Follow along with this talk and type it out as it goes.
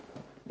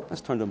Let's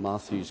turn to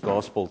Matthew's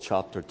Gospel,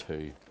 chapter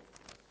 2.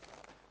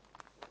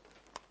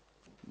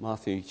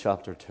 Matthew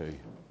chapter 2.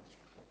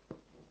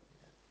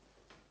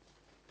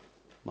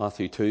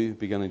 Matthew 2,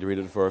 beginning to read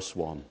at verse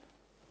 1.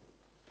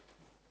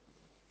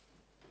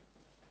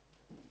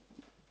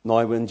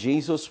 Now when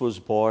Jesus was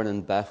born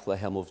in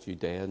Bethlehem of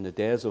Judea in the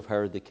days of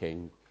Herod the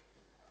king,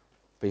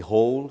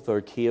 behold,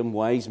 there came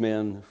wise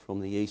men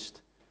from the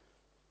east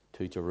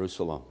to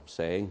Jerusalem,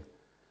 saying,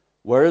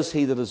 Where is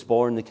he that is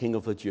born the King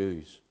of the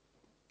Jews?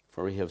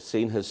 For we have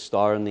seen his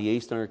star in the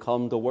east and are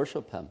come to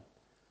worship him.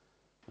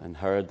 And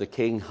Herod the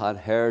king had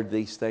heard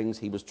these things,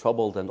 he was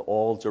troubled, and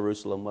all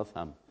Jerusalem with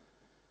him.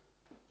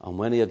 And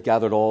when he had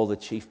gathered all the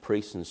chief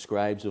priests and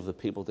scribes of the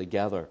people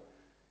together,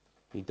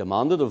 he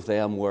demanded of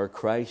them where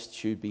Christ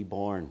should be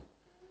born.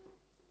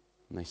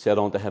 And they said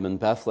unto him, In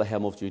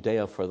Bethlehem of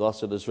Judea, for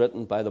thus it is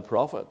written by the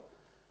prophet,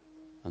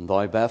 And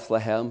thou,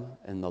 Bethlehem,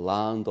 in the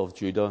land of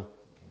Judah,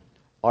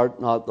 art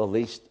not the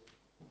least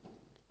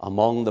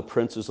among the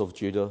princes of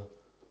Judah,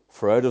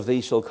 for out of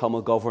thee shall come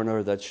a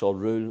governor that shall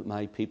rule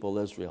my people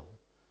Israel.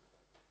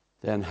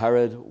 Then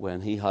Herod,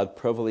 when he had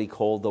privily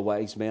called the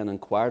wise men,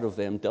 inquired of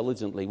them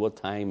diligently what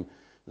time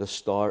the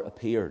star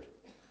appeared.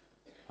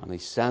 And he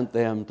sent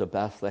them to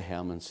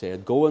Bethlehem and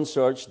said, Go and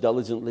search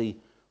diligently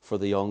for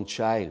the young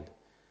child.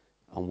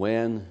 And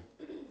when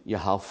you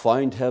have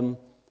found him,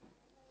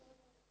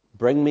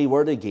 bring me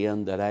word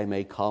again that I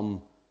may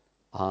come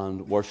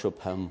and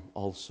worship him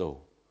also.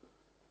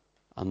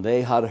 And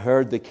they had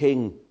heard the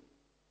king.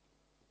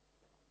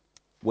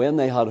 When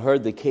they had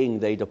heard the king,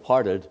 they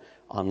departed,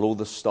 and lo,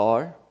 the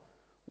star,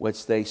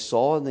 which they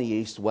saw in the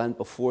east, went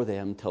before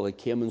them till it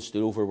came and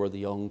stood over where the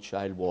young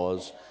child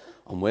was.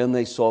 And when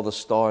they saw the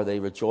star, they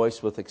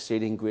rejoiced with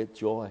exceeding great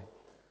joy.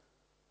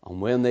 And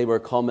when they were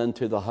come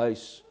into the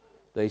house,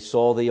 they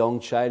saw the young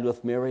child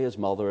with Mary his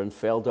mother, and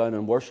fell down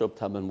and worshipped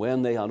him. And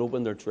when they had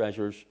opened their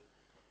treasures,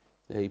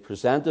 they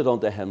presented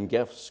unto him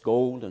gifts,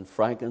 gold and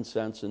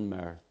frankincense and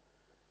myrrh.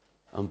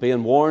 And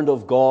being warned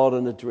of God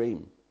in a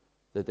dream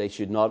that they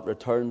should not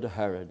return to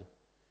Herod,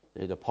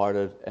 they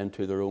departed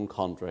into their own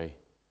country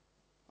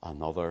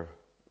another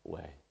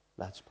way.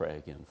 Let's pray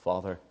again.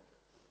 Father,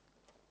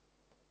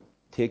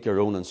 take your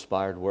own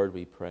inspired word,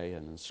 we pray,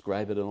 and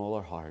inscribe it in all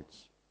our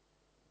hearts.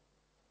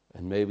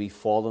 And may we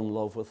fall in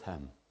love with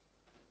him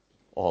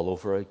all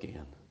over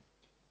again.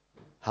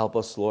 Help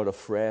us, Lord,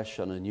 afresh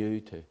and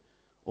anew to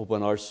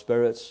open our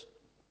spirits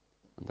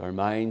and our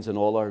minds and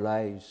all our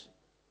lives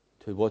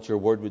to what your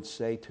word would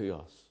say to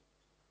us.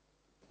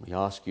 We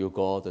ask you,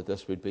 God, that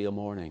this would be a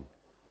morning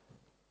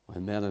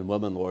when men and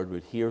women, Lord,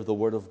 would hear the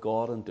word of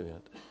God and do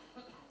it.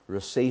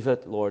 Receive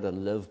it, Lord,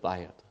 and live by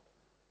it.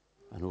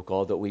 And, oh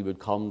God, that we would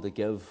come to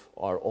give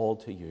our all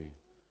to you.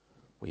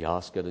 We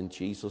ask it in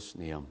Jesus'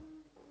 name.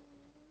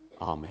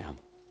 Amen.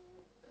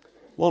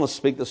 I want to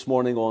speak this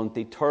morning on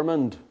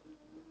determined,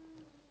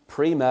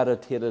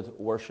 premeditated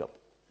worship.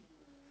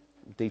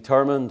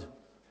 Determined,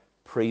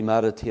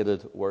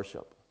 premeditated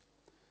worship.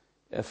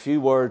 If you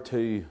were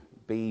to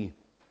be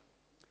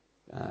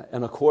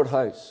in a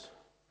courthouse,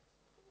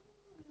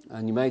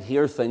 and you might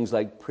hear things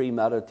like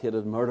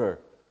premeditated murder.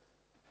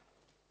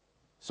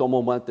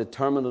 Someone went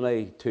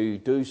determinedly to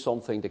do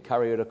something, to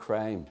carry out a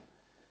crime.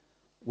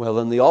 Well,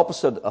 in the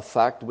opposite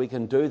effect, we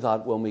can do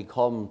that when we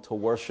come to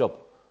worship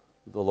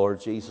the Lord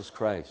Jesus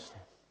Christ.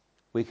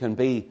 We can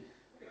be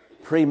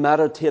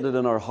premeditated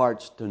in our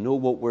hearts to know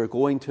what we're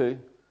going to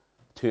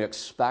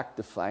expect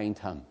to find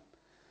him.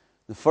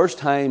 The first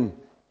time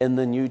in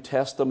the New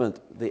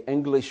Testament the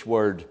English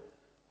word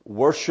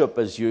worship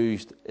is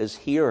used is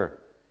here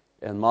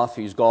in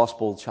Matthew's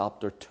Gospel,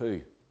 chapter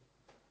 2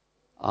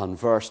 and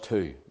verse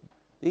 2.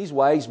 These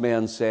wise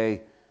men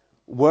say,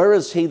 Where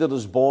is he that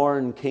is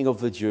born King of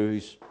the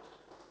Jews?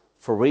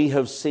 For we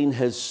have seen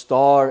his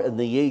star in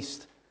the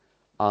east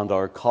and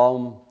are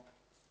come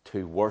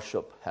to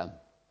worship him.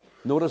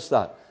 Notice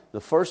that. The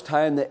first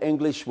time the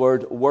English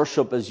word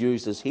worship is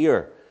used is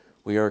here.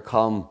 We are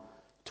come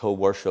to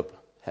worship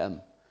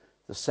him.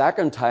 The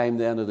second time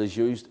then it is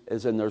used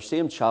is in their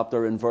same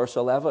chapter in verse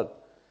 11.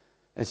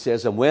 It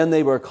says, And when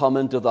they were come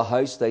into the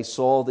house, they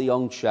saw the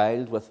young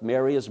child with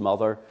Mary his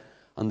mother,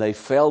 and they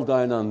fell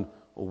down and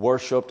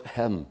worshipped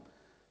him.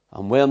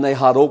 And when they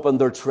had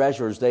opened their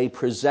treasures, they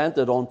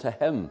presented unto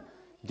him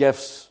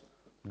gifts,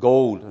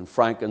 gold and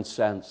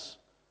frankincense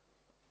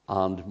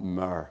and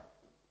myrrh.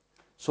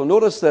 So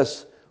notice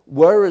this.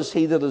 Where is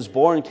he that is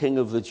born King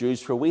of the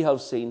Jews? For we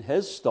have seen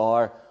his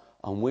star,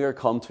 and we are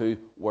come to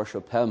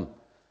worship him.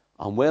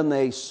 And when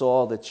they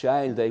saw the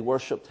child, they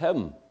worshipped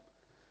him.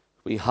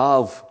 We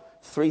have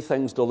three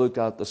things to look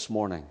at this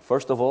morning.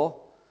 First of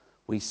all,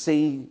 we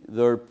see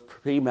their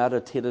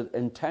premeditated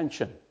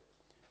intention.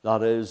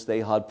 That is,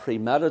 they had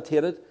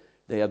premeditated,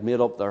 they had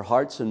made up their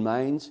hearts and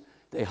minds,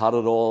 they had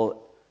it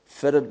all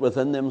fitted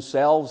within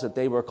themselves that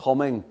they were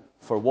coming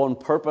for one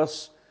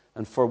purpose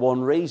and for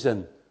one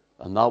reason,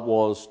 and that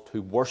was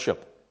to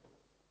worship.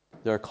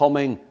 They're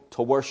coming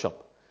to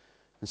worship.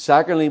 And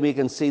secondly, we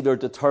can see their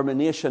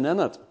determination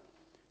in it.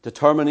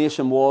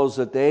 Determination was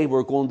that they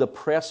were going to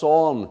press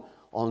on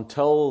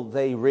until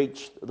they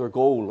reached their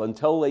goal,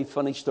 until they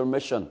finished their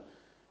mission.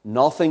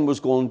 Nothing was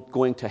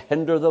going to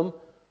hinder them,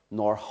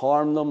 nor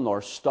harm them,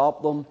 nor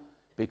stop them,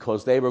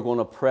 because they were going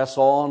to press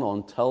on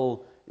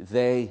until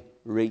they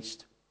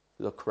reached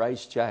the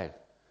Christ child.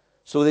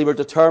 So they were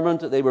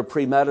determined, they were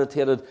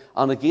premeditated,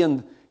 and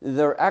again,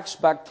 their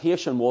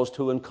expectation was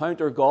to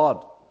encounter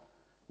God.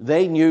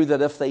 They knew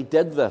that if they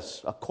did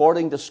this,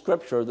 according to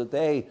Scripture, that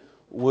they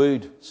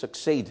would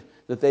succeed,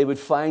 that they would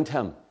find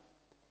Him.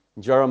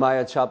 In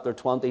Jeremiah chapter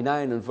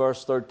 29 and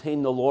verse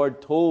 13, the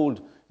Lord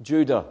told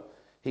Judah,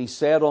 He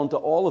said unto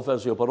all of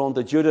Israel, but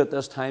unto Judah at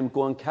this time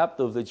going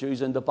captive, the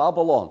Jews into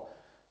Babylon.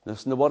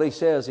 Listen to what He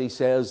says. He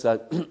says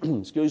that,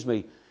 excuse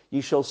me,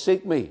 ye shall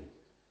seek me,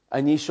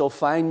 and ye shall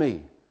find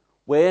me,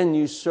 when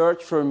you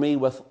search for me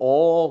with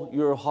all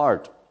your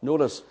heart.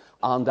 Notice,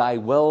 and I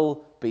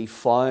will be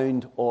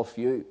found of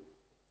you.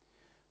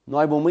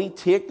 Now, when we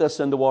take this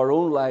into our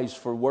own lives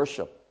for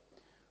worship,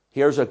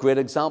 here's a great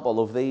example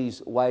of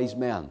these wise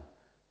men.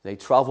 They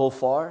travel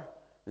far,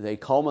 they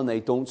come and they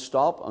don't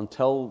stop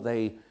until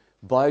they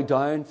bow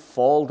down,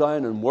 fall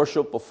down and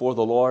worship before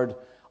the Lord,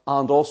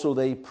 and also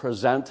they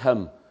present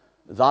Him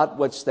that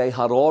which they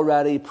had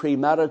already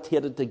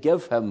premeditated to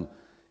give Him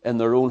in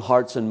their own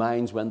hearts and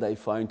minds when they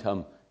found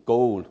Him: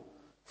 gold,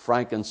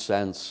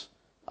 frankincense,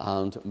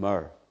 and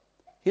myrrh.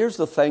 Here's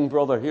the thing,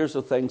 brother, here's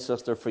the thing,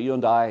 sister, for you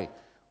and I,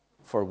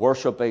 for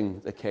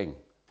worshiping the King,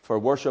 for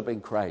worshiping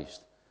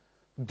Christ.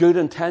 Good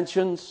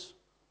intentions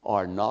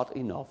are not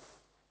enough.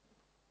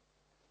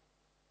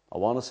 I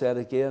want to say it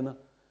again.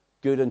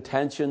 Good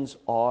intentions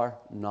are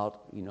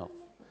not enough.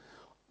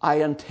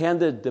 I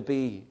intended to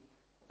be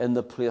in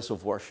the place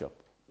of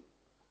worship,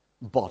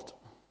 but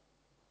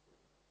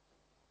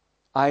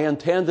I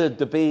intended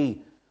to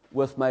be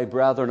with my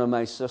brethren and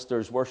my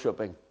sisters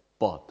worshiping,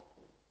 but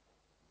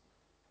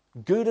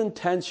good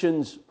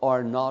intentions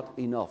are not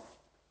enough.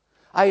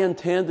 I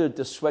intended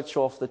to switch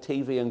off the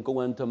TV and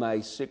go into my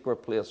secret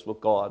place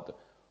with God,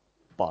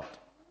 but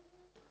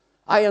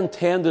I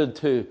intended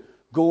to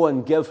go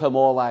and give Him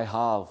all I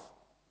have,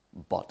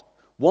 but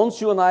once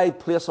you and I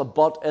place a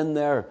but in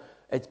there,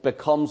 it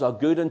becomes a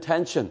good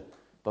intention.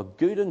 But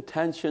good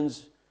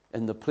intentions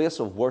in the place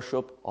of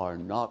worship are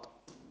not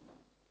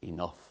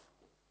enough.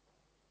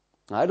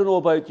 I don't know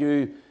about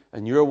you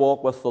and your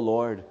walk with the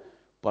Lord,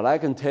 but I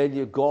can tell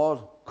you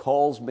God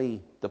calls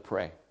me to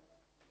pray.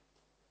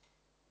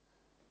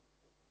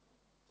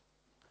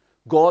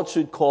 God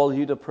should call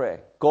you to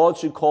pray. God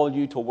should call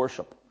you to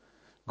worship.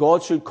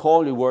 God should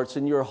call you where it's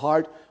in your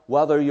heart,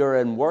 whether you're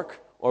in work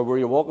or where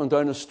you're walking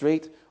down the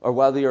street, or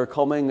whether you're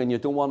coming and you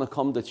don't want to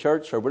come to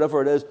church, or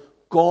whatever it is.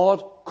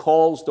 God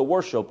calls to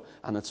worship,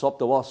 and it's up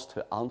to us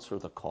to answer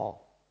the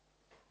call.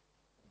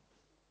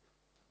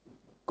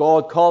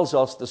 God calls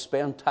us to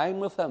spend time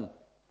with Him,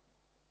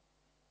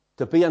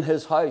 to be in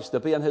His house,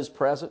 to be in His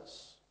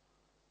presence,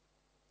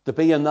 to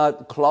be in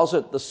that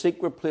closet, the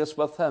secret place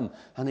with Him.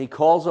 And He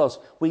calls us.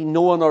 We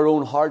know in our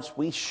own hearts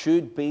we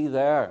should be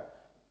there,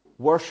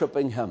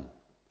 worshiping Him.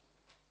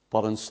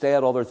 But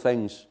instead, other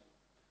things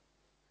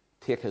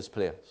take His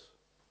place.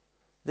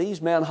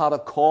 These men had a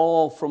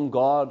call from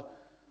God,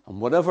 and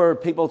whenever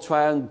people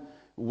try and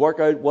work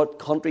out what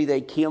country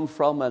they came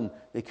from, and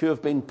they could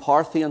have been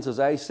Parthians, as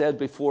I said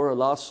before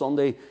last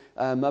Sunday,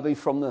 maybe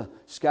from the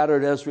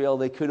scattered Israel,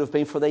 they could have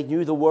been, for they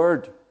knew the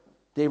Word.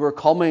 They were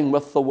coming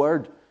with the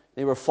Word.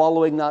 They were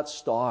following that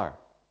star.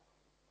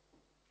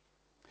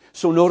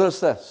 So notice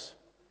this.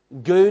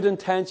 Good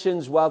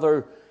intentions,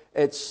 whether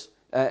it's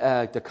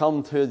to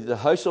come to the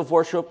house of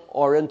worship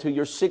or into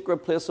your secret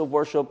place of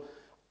worship,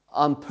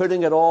 and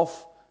putting it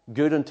off,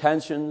 good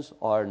intentions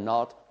are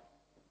not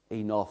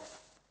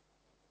enough.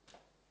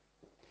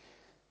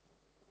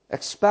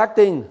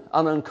 Expecting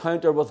an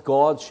encounter with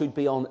God should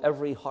be on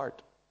every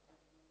heart,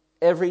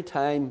 every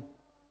time,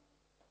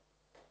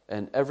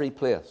 in every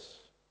place,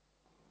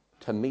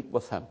 to meet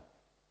with Him.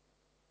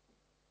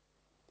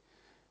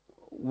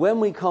 When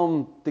we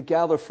come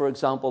together, for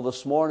example,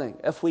 this morning,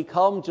 if we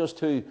come just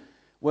to,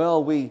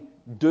 well, we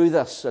do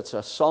this, it's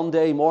a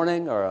Sunday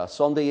morning or a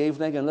Sunday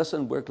evening, and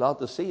listen, we're glad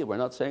to see you. We're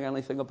not saying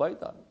anything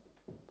about that.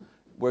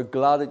 We're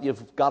glad that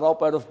you've got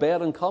up out of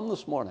bed and come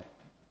this morning.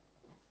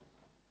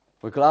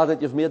 We're glad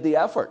that you've made the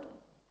effort.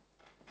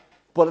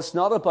 But it's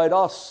not about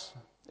us.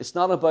 It's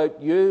not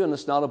about you, and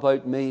it's not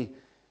about me.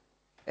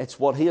 It's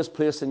what He has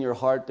placed in your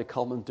heart to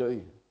come and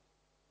do.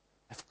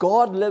 If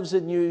God lives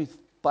in you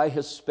by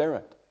His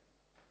Spirit,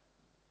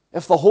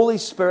 if the Holy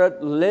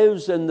Spirit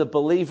lives in the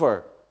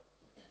believer,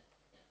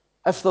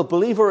 if the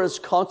believer is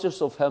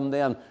conscious of Him,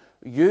 then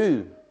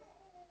you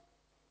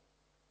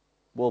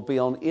will be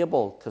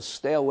unable to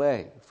stay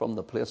away from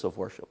the place of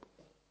worship.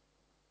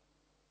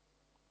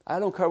 I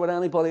don't care what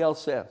anybody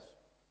else says.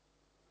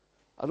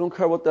 I don't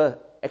care what the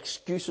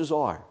excuses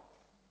are.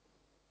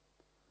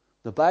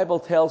 The Bible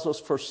tells us,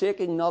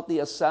 forsaking not the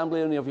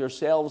assembling of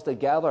yourselves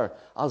together,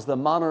 as the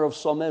manner of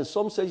some is.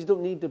 Some says you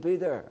don't need to be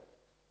there.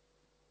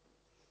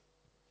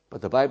 But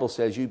the Bible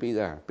says you be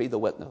there. Be the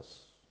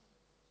witness.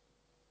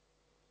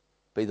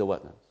 Be the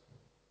witness.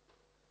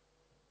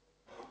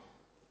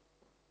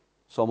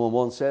 Someone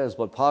once says,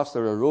 but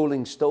Pastor, a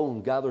rolling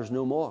stone gathers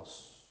no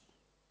moss.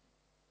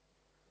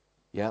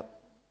 Yep.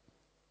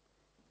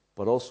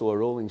 But also a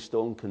rolling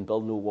stone can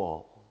build no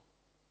wall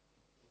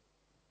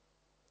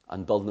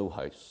and build no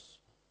house.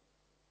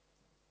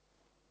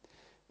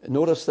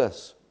 Notice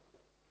this.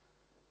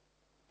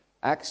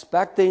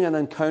 Expecting an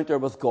encounter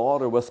with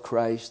God or with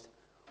Christ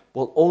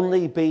will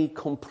only be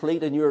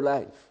complete in your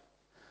life.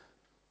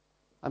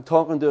 I'm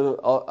talking to,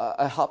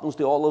 it happens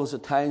to all of us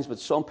at times, but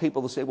some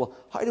people will say, well,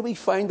 how do we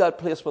find that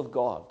place with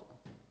God?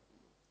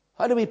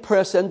 How do we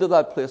press into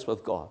that place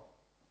with God?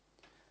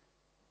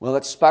 Well,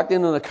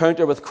 expecting an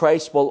encounter with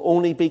Christ will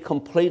only be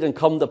complete and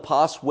come to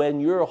pass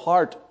when your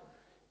heart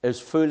is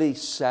fully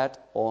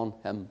set on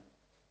Him.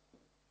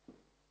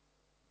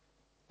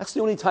 That's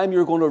the only time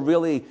you're going to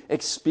really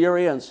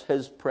experience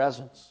His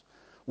presence.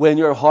 When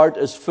your heart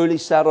is fully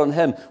set on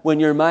Him, when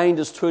your mind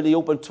is truly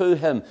open to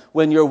Him,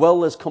 when your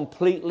will is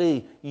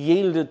completely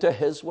yielded to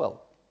His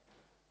will.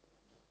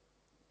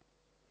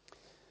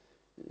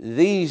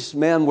 These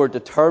men were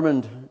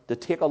determined to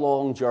take a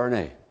long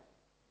journey.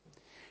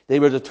 They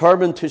were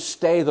determined to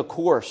stay the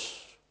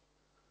course.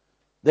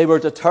 They were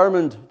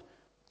determined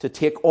to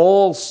take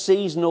all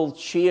seasonal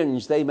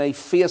change they may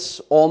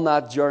face on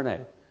that journey.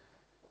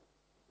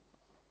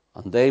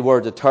 And they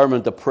were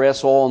determined to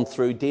press on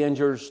through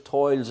dangers,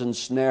 toils, and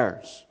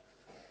snares.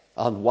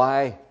 And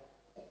why?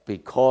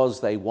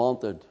 Because they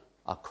wanted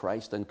a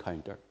Christ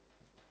encounter.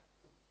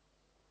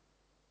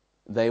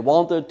 They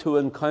wanted to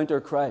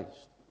encounter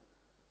Christ.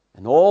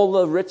 And all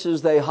the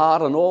riches they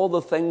had, and all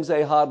the things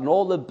they had, and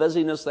all the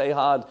busyness they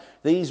had,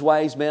 these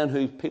wise men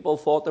who people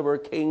thought they were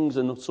kings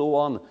and so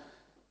on,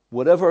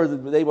 whatever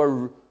they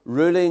were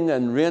ruling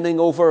and reigning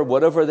over,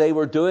 whatever they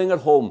were doing at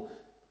home,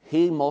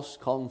 He must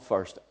come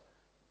first.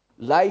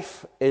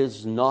 Life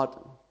is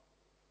not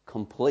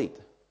complete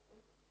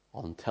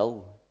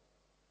until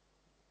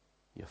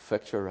you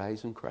fix your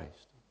eyes on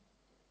Christ.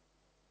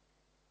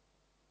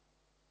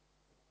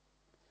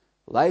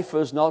 Life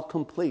is not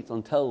complete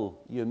until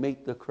you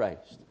meet the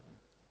Christ,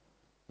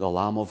 the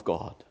Lamb of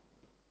God.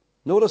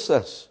 Notice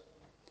this.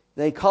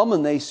 They come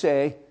and they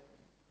say,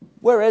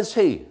 where is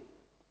He?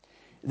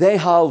 They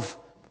have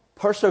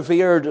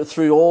persevered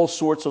through all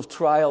sorts of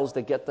trials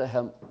to get to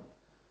Him,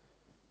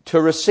 to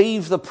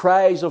receive the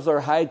prize of their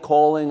high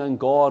calling in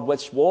God,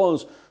 which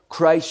was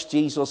Christ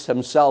Jesus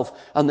Himself.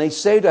 And they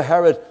say to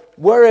Herod,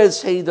 where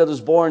is He that is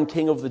born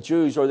King of the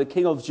Jews, or the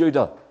King of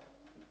Judah?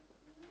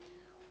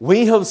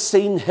 We have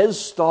seen His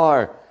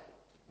star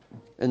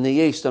in the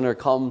east and are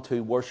come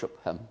to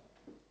worship Him.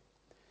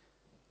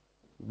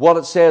 What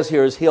it says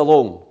here is He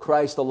alone,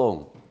 Christ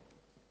alone,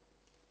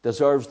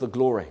 deserves the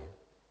glory.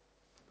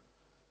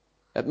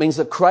 It means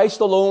that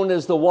Christ alone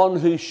is the one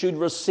who should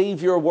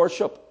receive your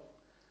worship.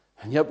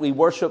 And yet we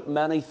worship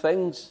many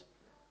things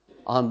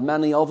and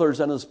many others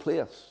in His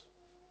place.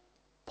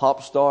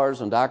 Pop stars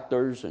and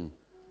actors and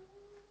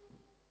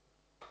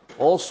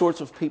all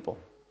sorts of people.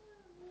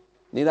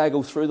 Need I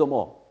go through them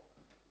all?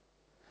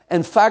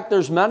 In fact,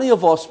 there's many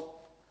of us,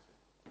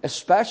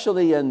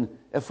 especially in,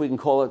 if we can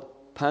call it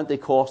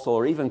Pentecostal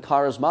or even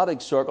charismatic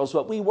circles,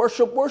 but we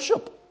worship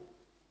worship.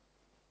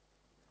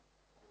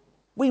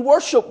 We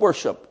worship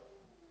worship.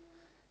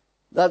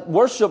 That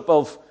worship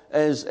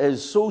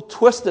is so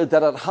twisted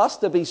that it has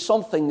to be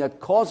something that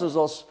causes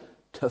us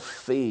to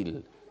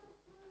feel.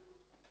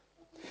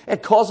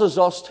 It causes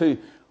us to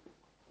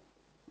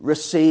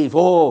receive.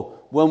 Oh,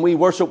 when we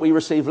worship, we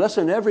receive.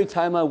 Listen, every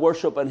time I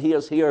worship and He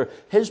is here,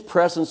 His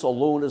presence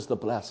alone is the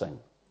blessing.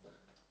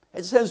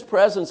 It's His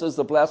presence is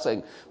the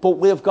blessing. But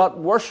we've got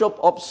worship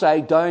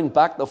upside down,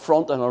 back to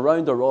front, and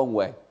around the wrong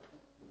way.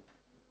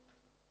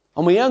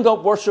 And we end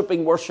up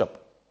worshiping worship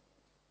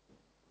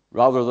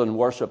rather than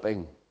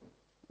worshiping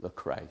the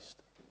Christ.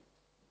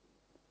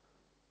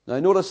 Now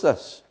notice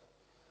this.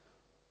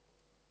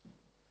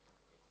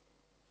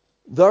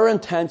 Their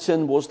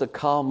intention was to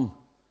come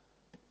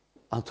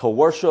and to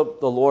worship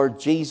the Lord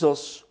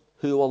Jesus,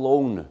 who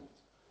alone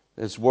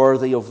is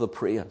worthy of the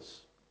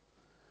praise.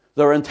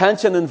 Their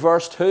intention in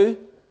verse 2,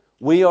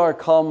 we are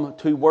come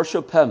to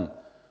worship Him.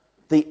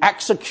 The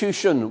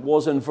execution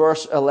was in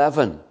verse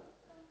 11.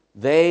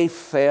 They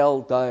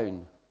fell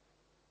down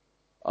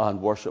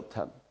and worshipped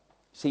Him.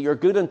 See, your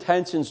good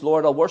intentions,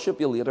 Lord, I'll worship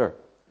You later.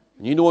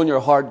 And you know in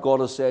your heart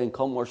God is saying,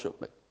 come worship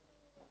Me.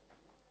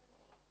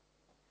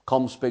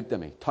 Come speak to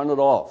Me. Turn it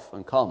off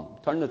and come.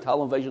 Turn the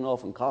television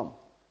off and come.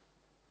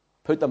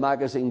 Put the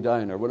magazine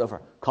down or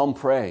whatever. Come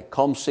pray.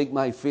 Come seek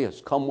My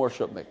face. Come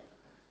worship Me.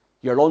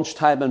 Your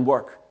lunchtime in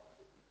work.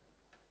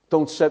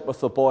 Don't sit with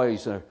the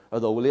boys or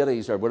the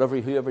ladies or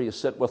whoever you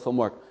sit with in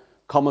work.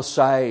 Come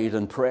aside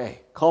and pray.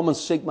 Come and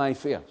seek My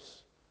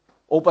face.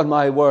 Open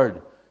My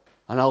word.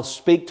 And I'll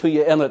speak to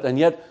you in it. And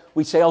yet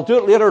we say, I'll do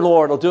it later,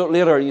 Lord. I'll do it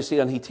later. You see,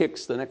 and He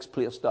takes the next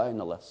place down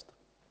the list.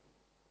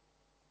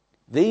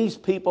 These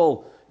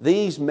people,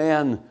 these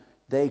men,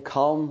 they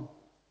come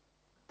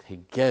to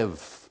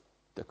give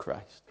to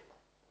Christ.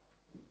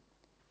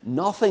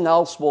 Nothing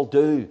else will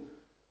do,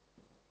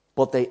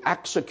 but they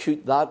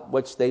execute that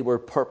which they were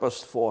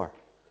purposed for.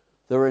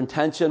 Their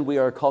intention, we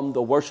are come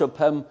to worship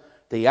him.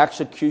 The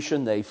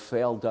execution, they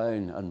fell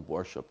down and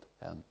worshipped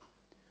him.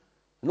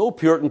 An old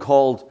Puritan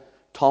called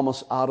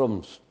Thomas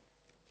Adams,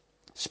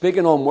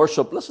 speaking on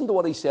worship, listen to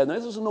what he said. Now,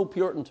 this is an old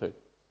Puritan too.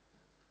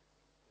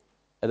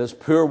 It is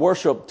poor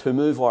worship to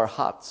move our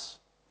hats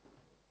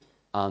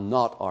and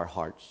not our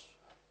hearts.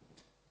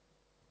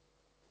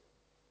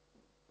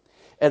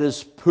 It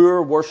is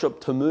poor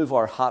worship to move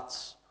our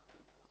hats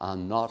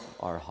and not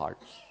our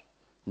hearts.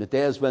 In the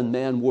days when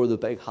men wore the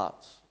big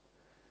hats,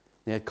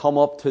 they had come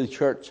up to the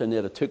church and they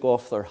had took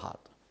off their hat,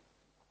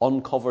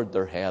 uncovered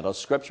their head, as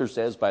Scripture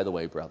says, by the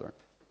way, brethren.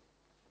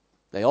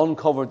 They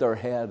uncovered their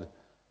head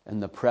in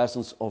the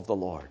presence of the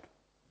Lord.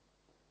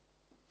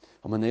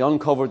 And when they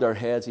uncovered their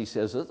heads, he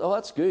says, oh,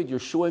 that's good. You're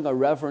showing a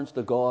reverence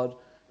to God,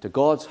 to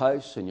God's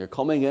house, and you're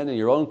coming in and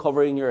you're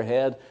uncovering your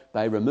head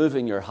by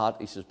removing your hat.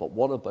 He says, but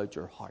what about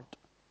your heart?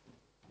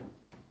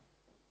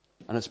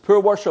 And it's poor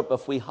worship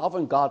if we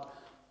haven't got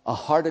a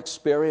heart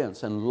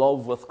experience and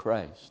love with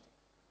Christ,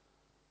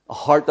 a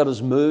heart that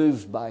is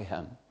moved by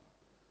him.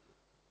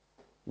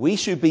 We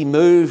should be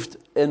moved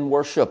in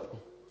worship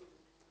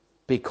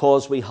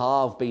because we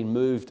have been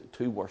moved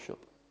to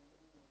worship.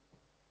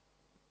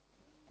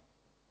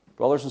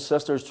 Brothers and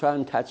sisters, try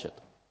and catch it.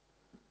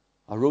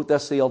 I wrote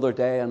this the other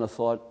day and I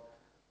thought,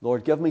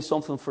 Lord, give me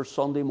something for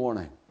Sunday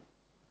morning.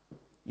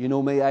 You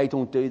know me, I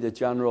don't do the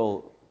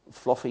general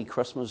fluffy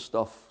Christmas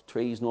stuff,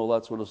 trees and all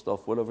that sort of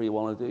stuff, whatever you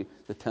want to do,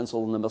 the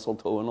tinsel and the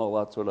mistletoe and all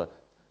that sort of.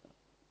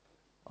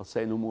 I'll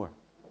say no more.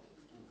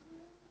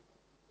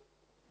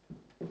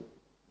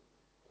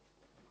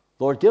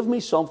 Lord, give me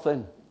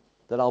something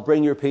that I'll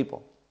bring your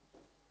people.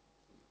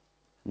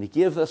 And he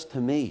gave this to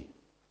me.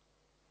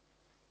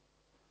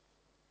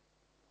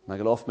 And I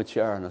got off my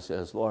chair and I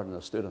says, Lord, and I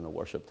stood and I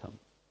worshipped him.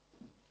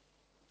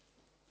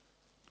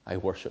 I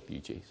worship you,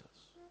 Jesus.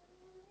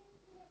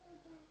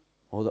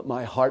 Oh, that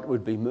my heart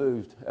would be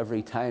moved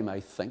every time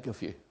I think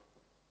of you.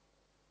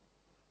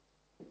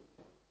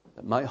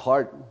 That my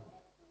heart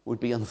would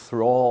be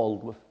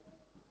enthralled with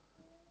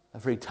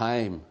every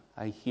time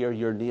I hear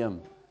your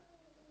name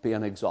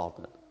being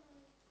exalted.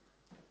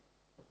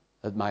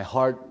 That my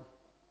heart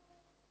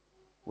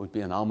would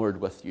be enamored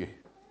with you,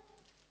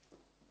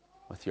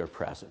 with your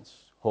presence.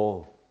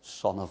 Oh,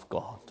 Son of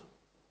God,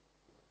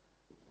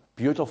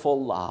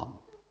 beautiful Lamb,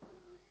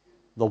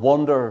 the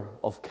wonder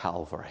of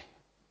Calvary,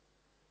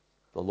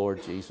 the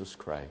Lord Jesus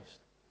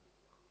Christ.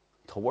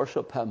 To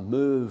worship him,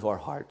 move our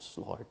hearts,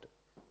 Lord.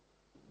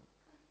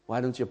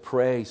 Why don't you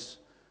pray,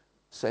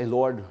 say,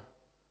 Lord,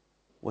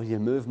 will you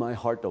move my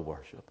heart to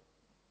worship?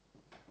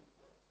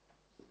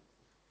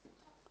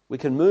 We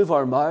can move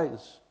our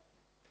mouths,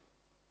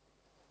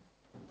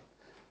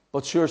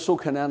 but sure, so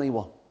can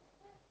anyone.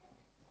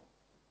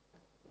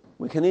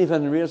 We can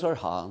even raise our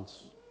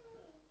hands.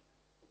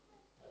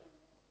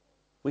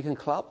 We can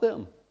clap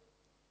them.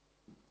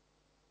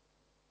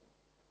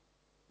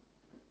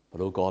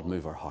 But, oh God,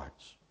 move our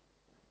hearts.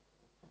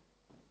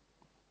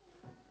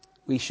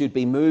 We should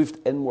be moved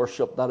in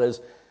worship. That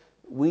is,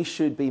 we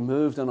should be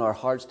moved in our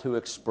hearts to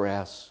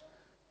express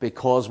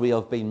because we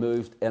have been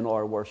moved in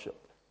our worship.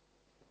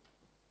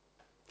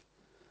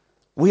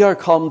 We are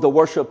come to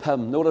worship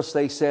him. Notice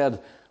they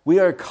said, we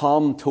are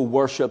come to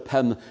worship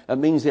him. It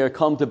means they are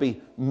come to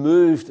be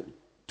moved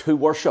to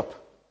worship.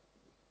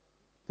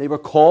 They were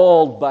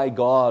called by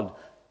God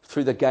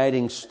through the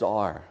guiding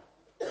star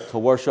to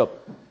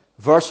worship.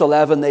 Verse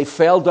 11, they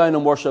fell down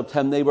and worshipped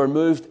him. They were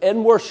moved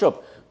in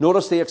worship.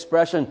 Notice the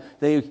expression,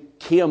 they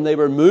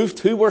were moved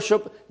to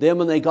worship. Then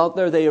when they got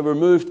there, they were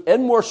moved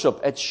in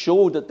worship. It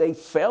showed that they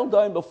fell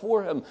down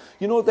before him.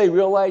 You know what they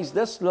realized?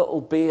 This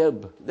little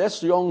babe,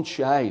 this young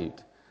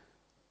child,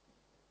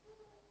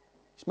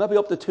 he's maybe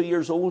up to 2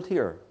 years old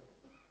here.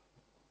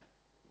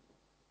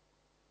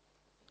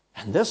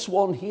 And this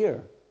one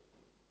here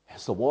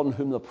is the one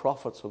whom the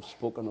prophets have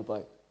spoken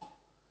about.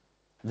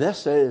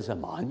 This is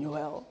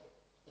Emmanuel.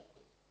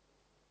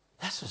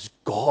 This is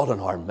God in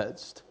our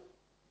midst.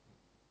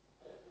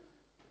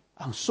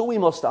 And so we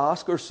must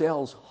ask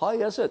ourselves, how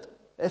is it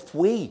if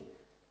we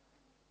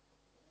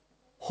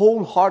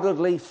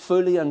wholeheartedly,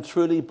 fully and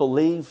truly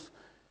believe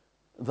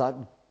that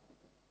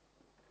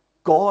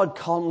God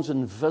comes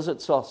and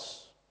visits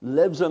us,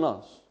 lives in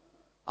us,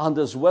 and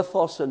is with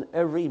us in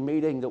every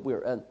meeting that we're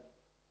in?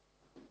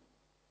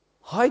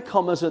 How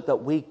come is it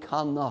that we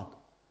cannot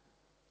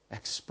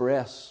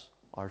express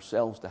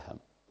ourselves to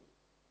him?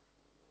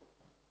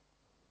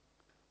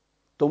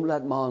 Don't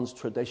let man's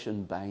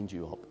tradition bind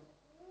you up.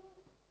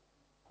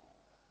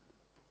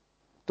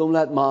 Don't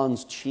let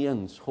man's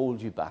chains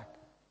hold you back.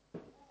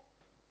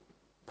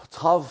 But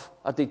have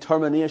a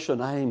determination,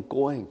 I am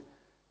going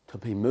to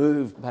be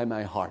moved by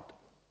my heart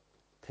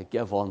to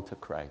give unto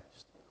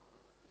Christ.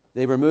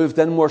 They were moved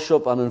in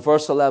worship, and in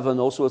verse 11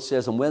 also it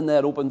says, and when they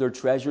had opened their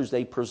treasures,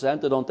 they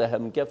presented unto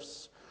him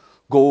gifts,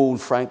 gold,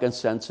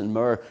 frankincense, and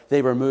myrrh.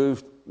 They were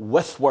moved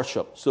with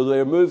worship. So they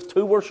were moved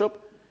to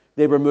worship.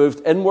 They were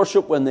moved in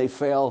worship when they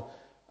fell,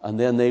 and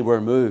then they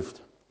were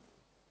moved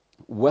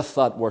with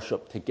that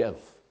worship to give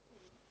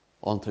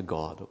unto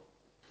God.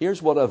 Here's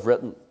what I've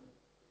written.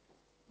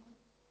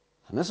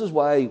 And this is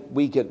why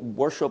we get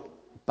worship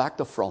back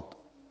to front.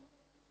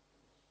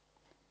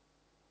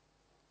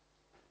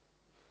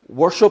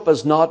 Worship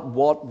is not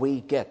what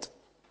we get.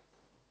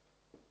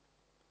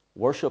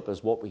 Worship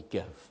is what we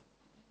give.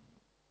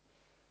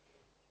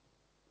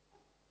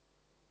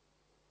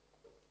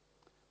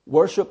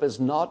 Worship is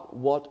not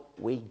what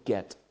we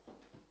get.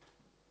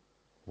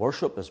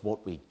 Worship is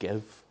what we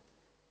give.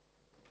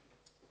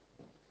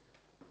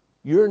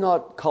 You're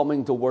not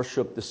coming to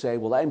worship to say,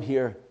 well, I'm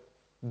here,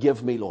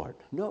 give me, Lord.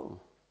 No.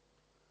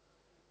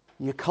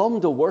 You come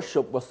to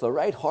worship with the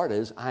right heart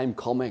is, I'm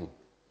coming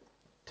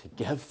to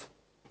give.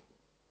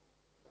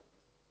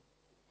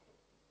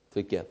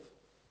 To give.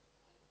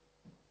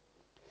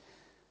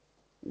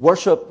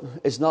 Worship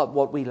is not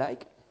what we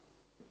like.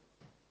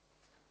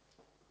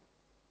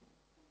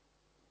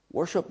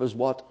 Worship is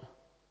what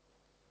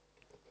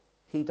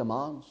He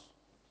demands.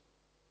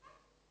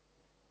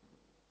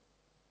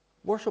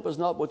 Worship is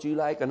not what you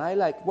like and I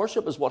like.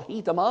 Worship is what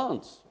He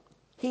demands.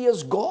 He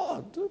is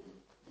God.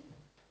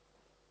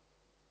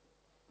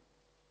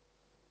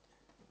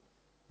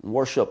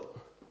 Worship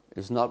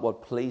is not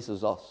what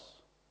pleases us.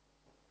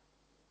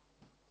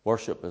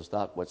 Worship is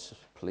that which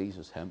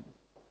pleases Him.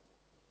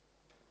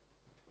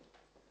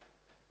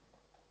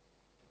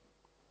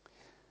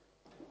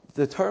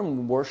 The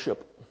term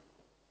worship,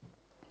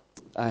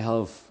 I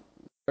have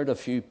heard a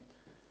few,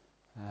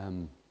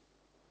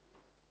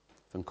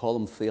 if I can call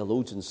them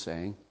theologians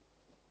saying,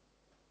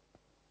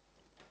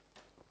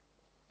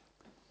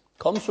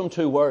 comes from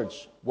two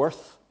words,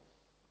 worth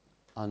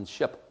and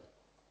ship.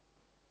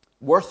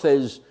 Worth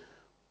is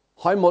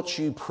how much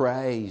you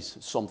praise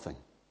something.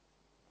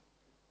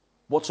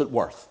 What's it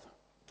worth?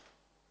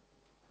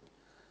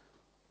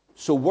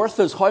 So worth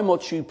is how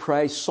much you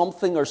praise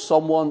something or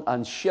someone,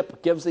 and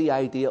ship gives the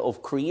idea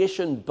of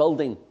creation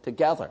building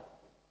together.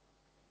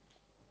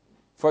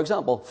 For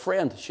example,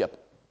 friendship.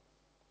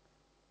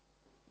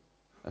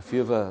 If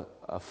you have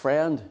a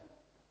friend,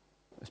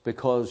 it's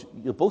because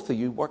both of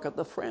you work at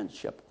the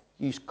friendship.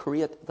 You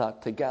create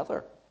that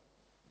together.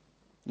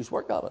 You just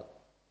work at it.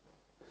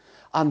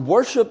 And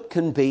worship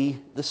can be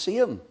the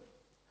same.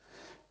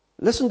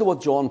 Listen to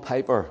what John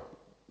Piper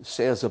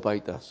says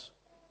about this.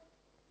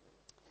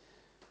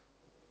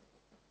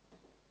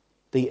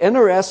 The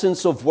inner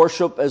essence of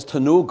worship is to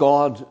know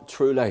God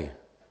truly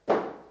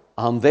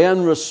and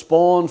then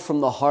respond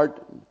from the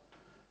heart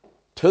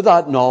to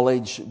that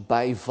knowledge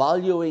by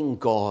valuing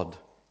God,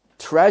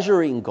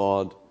 treasuring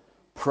God,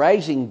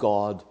 praising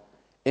God,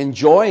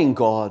 enjoying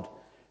God,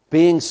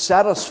 being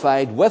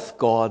satisfied with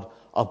God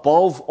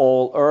above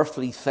all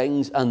earthly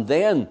things, and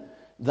then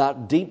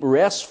that deep,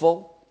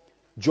 restful,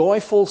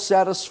 joyful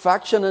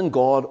satisfaction in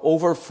God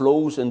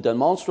overflows in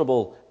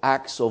demonstrable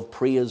acts of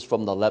praise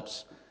from the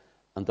lips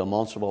and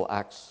demonstrable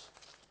acts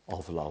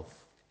of love.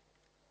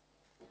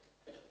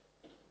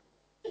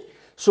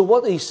 So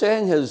what he's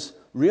saying is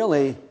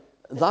really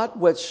that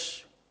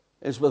which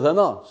is within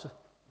us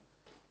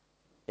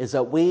is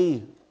that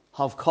we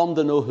have come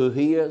to know who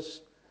He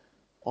is,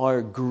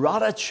 our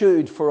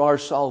gratitude for our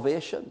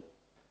salvation,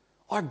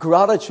 our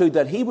gratitude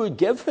that He would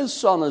give His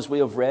Son, as we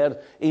have read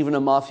even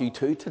in Matthew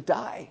 2, to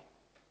die.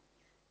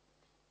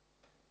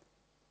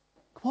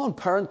 Come on,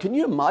 parent, can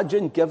you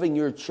imagine giving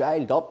your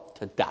child up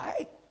to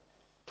die?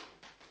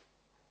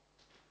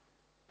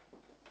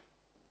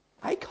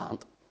 I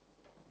can't.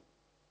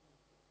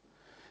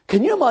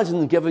 Can you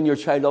imagine giving your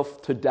child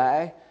up to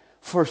die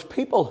for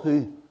people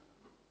who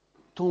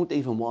don't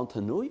even want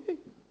to know you?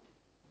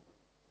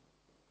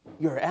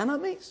 Your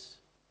enemies?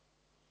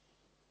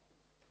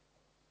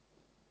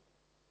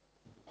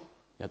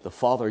 Yet the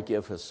Father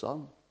gave His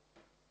Son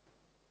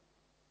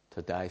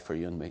to die for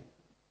you and me.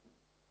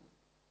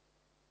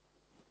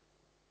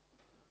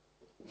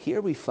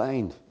 Here we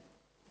find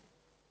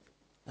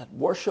that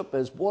worship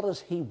is, what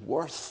is He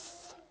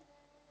worth?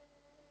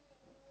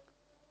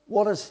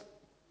 What is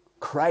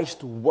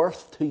Christ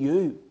worth to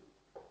you?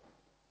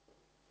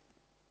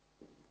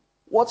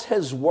 What's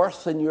His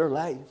worth in your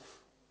life?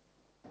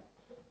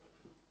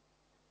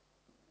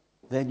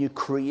 Then you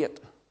create,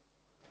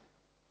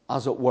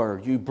 as it were,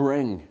 you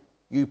bring,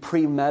 you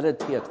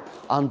premeditate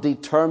and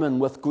determine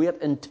with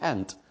great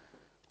intent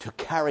to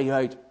carry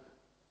out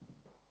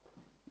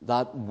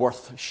that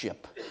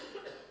worthship,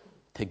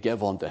 to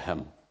give unto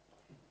Him.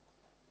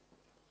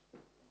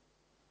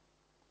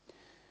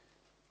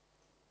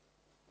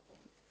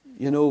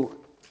 You know,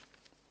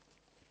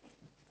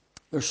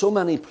 there's so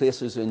many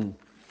places in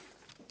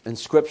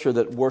Scripture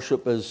that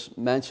worship is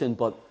mentioned,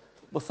 but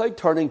without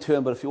turning to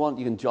them, but if you want,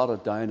 you can jot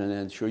it down and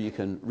then sure you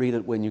can read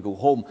it when you go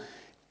home.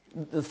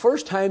 The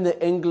first time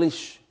the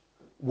English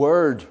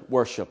word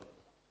worship,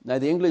 now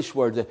the English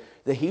word,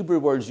 the Hebrew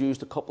word is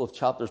used a couple of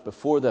chapters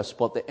before this,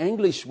 but the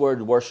English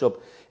word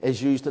worship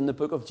is used in the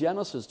book of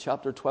Genesis,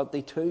 chapter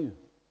 22.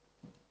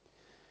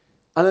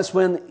 And it's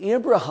when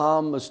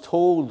Abraham is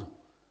told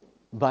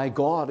by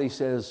God, He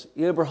says,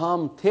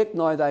 Abraham, take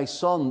now thy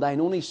son, thine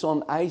only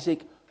son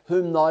Isaac,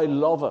 whom thou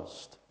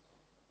lovest.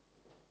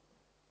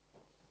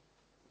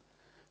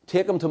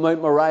 take him to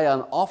Mount Moriah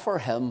and offer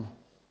him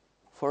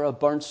for a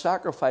burnt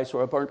sacrifice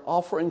or a burnt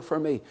offering for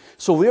me.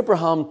 So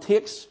Abraham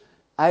takes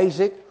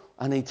Isaac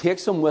and he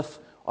takes him with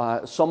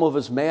some of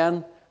his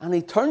men, and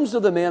he turns to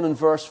the men in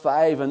verse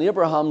 5, and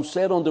Abraham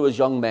said unto his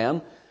young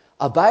men,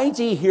 Abide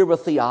ye here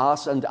with the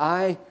ass, and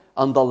I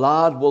and the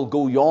lad will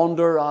go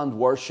yonder and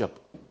worship,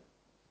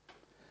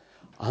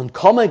 and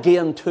come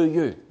again to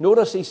you.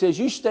 Notice he says,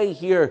 you stay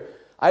here,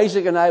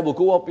 Isaac and I will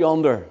go up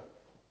yonder.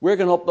 We're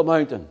going up the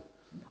mountain,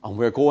 and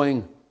we're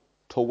going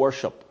to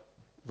worship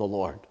the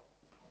Lord.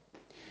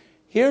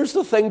 Here's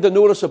the thing to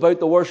notice about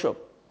the worship.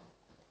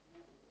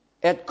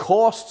 It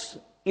costs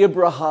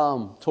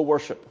Abraham to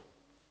worship.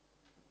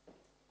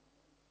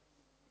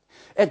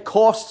 It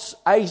costs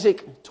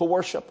Isaac to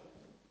worship.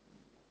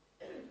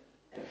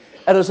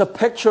 It is a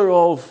picture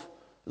of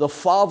the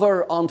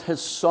Father and his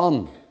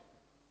Son,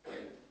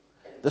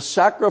 the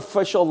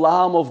sacrificial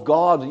Lamb of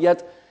God,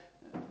 yet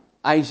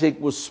Isaac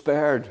was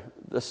spared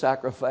the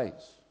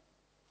sacrifice.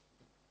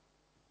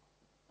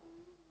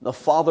 The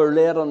Father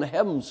laid on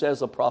him, says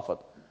the prophet,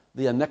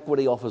 the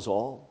iniquity of us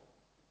all.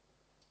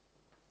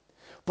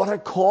 But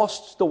it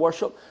costs to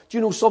worship. Do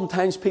you know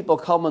sometimes people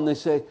come and they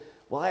say,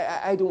 well,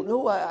 I don't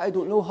know. I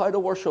don't know how to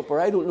worship, or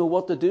I don't know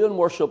what to do in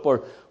worship,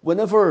 or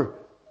whenever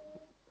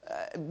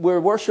we're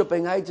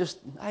worshiping,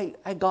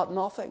 I got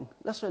nothing.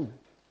 Listen,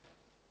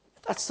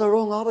 that's the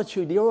wrong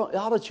attitude. The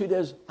attitude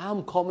is,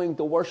 I'm coming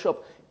to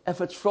worship.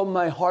 If it's from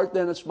my heart,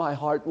 then it's my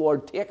heart.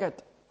 Lord, take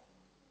it.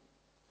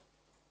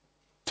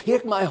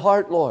 Take my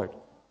heart, Lord.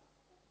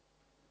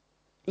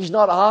 He's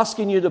not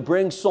asking you to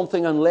bring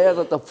something and lay it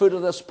at the foot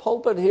of this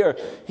pulpit here.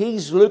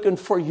 He's looking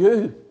for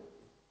you.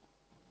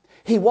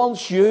 He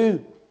wants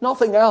you,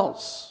 nothing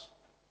else.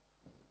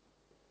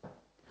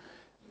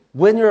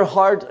 When your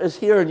heart is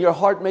here, and your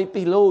heart might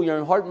be low,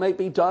 your heart might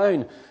be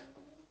down,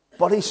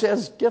 but he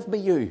says, give me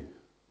you.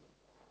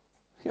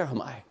 Here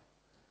am I.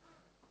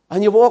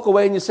 And you walk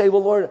away and you say,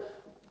 well, Lord,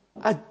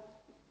 I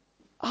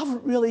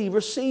haven't really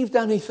received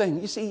anything.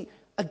 You see,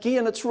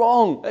 again, it's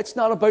wrong. It's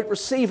not about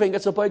receiving,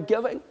 it's about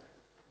giving.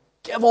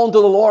 Give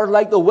unto the Lord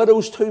like the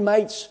widow's 2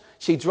 mites.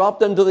 She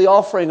dropped into the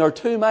offering, her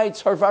 2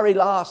 mites, her very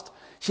last.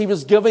 She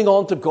was giving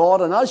unto God,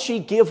 and as she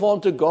gave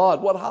unto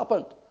God, what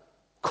happened?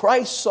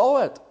 Christ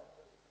saw it.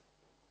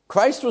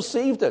 Christ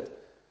received it.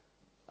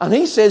 And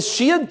he says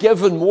she had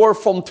given more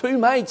from 2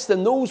 mites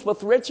than those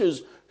with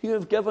riches who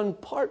have given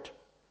part.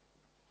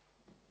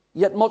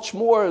 Yet much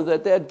more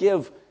that they'd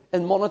give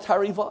in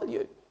monetary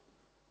value.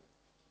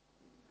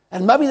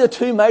 And maybe the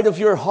 2 mite of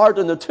your heart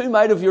and the 2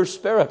 mite of your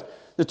spirit,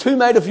 the 2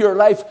 mite of your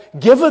life,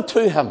 give it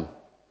to him.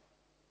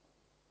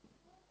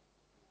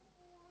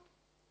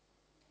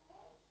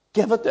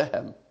 Give it to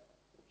him.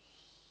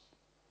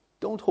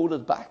 Don't hold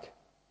it back.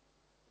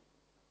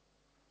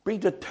 Be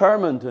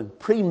determined and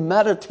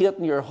premeditate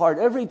in your heart.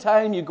 Every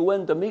time you go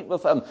in to meet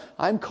with him,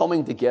 I'm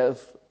coming to give.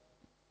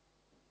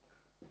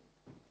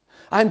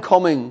 I'm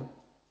coming.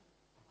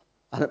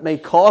 And it may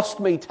cost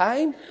me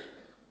time.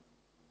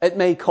 It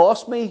may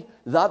cost me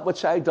that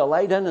which I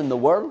delight in the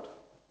world.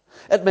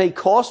 It may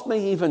cost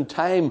me even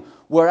time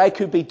where I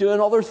could be doing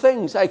other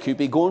things. I could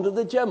be going to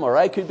the gym, or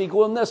I could be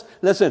going this.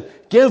 Listen,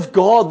 give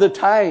God the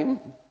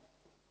time.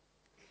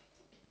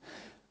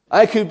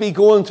 I could be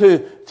going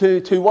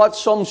to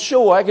watch some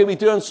show. I could be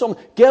doing some.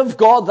 Give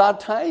God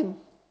that time.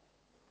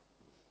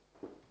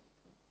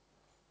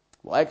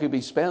 Well, I could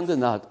be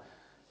spending that,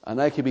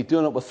 and I could be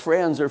doing it with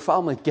friends or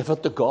family. Give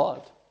it to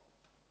God.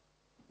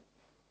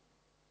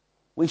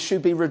 We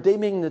should be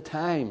redeeming the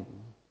time,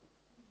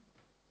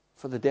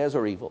 for the days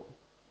are evil.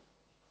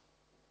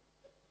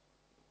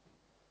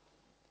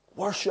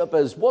 Worship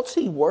is, what's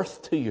he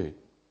worth to you?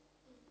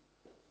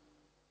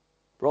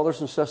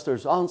 Brothers and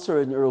sisters,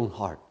 answer in your own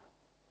heart.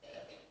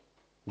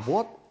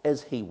 What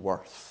is he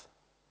worth?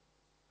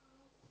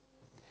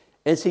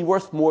 Is he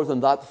worth more than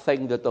that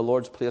thing that the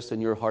Lord's placed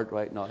in your heart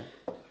right now?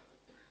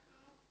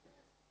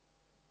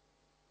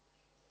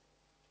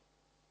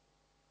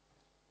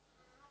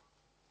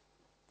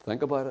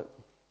 Think about it.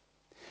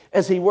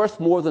 Is he worth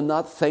more than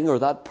that thing or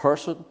that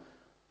person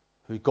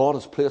who God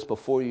has placed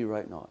before you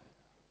right now?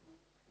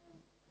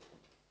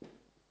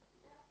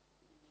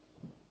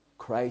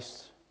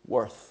 Christ's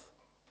worth.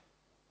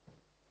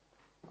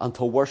 And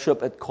to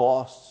worship, it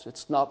costs.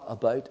 It's not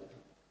about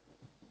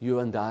you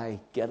and I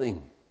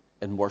getting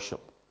in worship.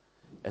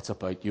 It's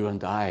about you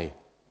and I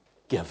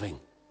giving.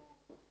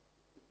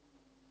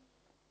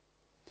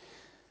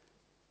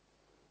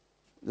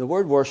 The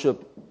word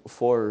worship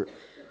for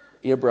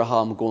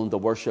Abraham going to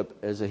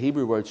worship is a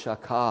Hebrew word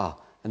shakah,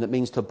 and it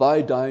means to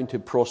bow down, to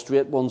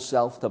prostrate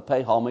oneself, to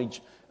pay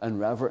homage and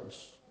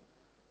reverence.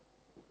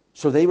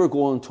 So they were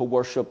going to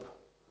worship.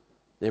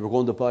 They were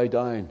going to bow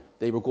down.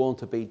 They were going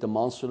to be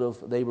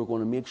demonstrative. They were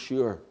going to make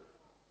sure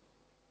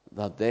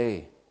that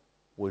they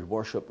would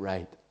worship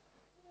right.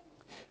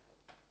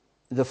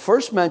 The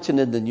first mention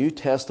in the New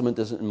Testament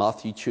is in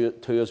Matthew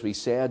 2, as we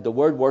said. The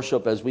word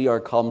worship, as we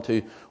are come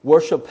to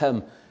worship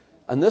him.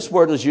 And this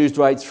word is used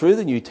right through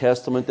the New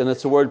Testament, and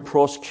it's the word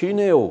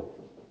proskuneo.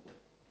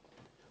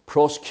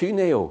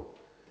 Proskuneo.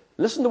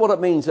 Listen to what it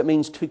means. It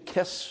means to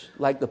kiss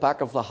like the back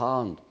of the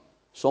hand.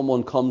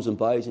 Someone comes and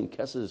bows and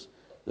kisses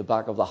the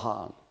back of the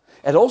hand.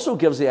 It also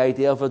gives the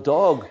idea of a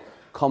dog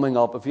coming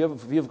up. If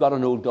you've got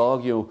an old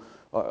dog,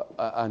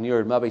 and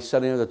you're maybe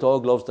sitting there, the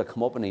dog loves to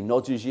come up and he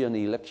nudges you and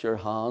he licks your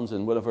hands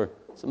and whatever.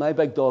 So my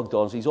big dog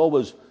does. He's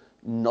always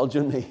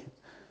nudging me.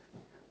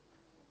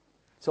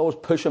 He's always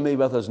pushing me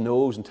with his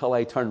nose until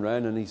I turn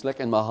around and he's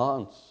licking my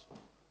hands.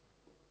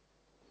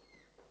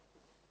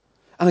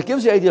 And it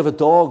gives the idea of a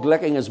dog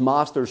licking his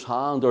master's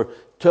hand, or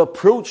to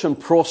approach and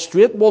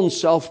prostrate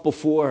oneself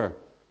before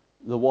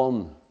the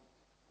one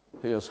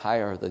who is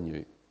higher than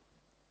you.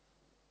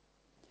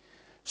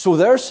 So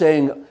they're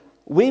saying,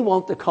 we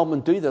want to come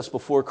and do this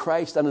before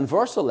Christ. And in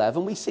verse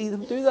 11, we see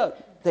them do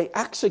that. They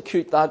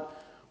execute that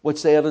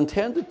which they had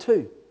intended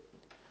to.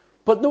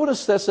 But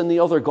notice this in the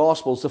other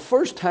Gospels. The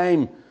first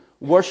time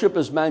worship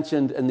is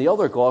mentioned in the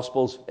other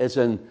Gospels is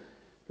in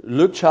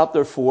Luke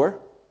chapter 4.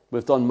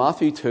 We've done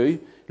Matthew 2.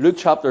 Luke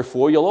chapter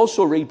 4. You'll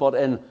also read, but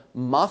in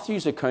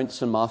Matthew's account,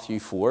 it's in Matthew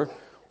 4,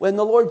 when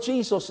the Lord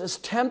Jesus is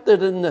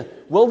tempted in the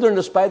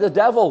wilderness by the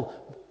devil,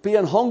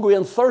 being hungry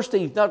and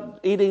thirsty, not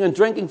eating and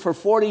drinking for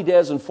 40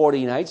 days and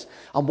 40 nights.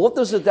 And what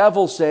does the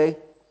devil say?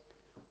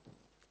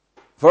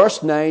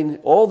 Verse 9,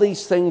 all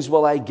these things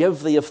will I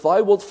give thee if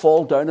thou wilt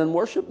fall down and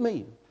worship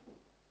me.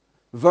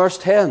 Verse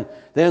 10,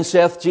 then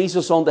saith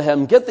Jesus unto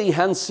him, get thee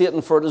hence,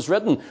 Satan, for it is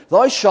written,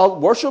 thou shalt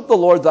worship the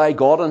Lord thy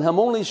God, and him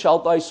only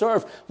shalt thou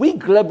serve. We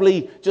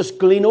glibly just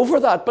glean over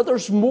that, but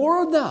there's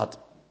more than that.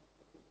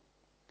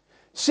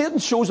 Satan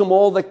shows him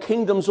all the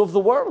kingdoms of the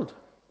world.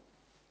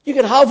 You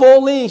can have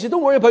all these. You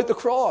don't worry about the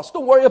cross.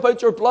 Don't worry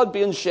about your blood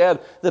being shed,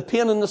 the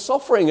pain and the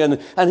suffering. And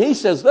he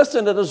says,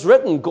 listen, it is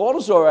written, God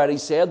has already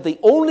said, the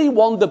only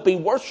one to be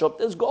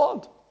worshipped is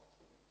God.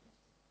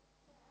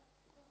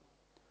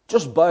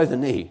 Just bow the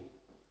knee.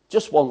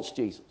 Just once,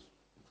 Jesus.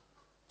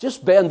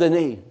 Just bend the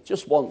knee.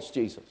 Just once,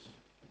 Jesus.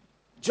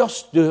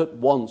 Just do it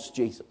once,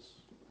 Jesus.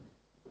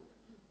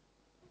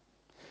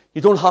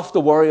 You don't have to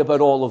worry about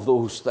all of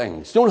those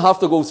things. You don't have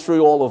to go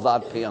through all of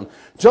that pain.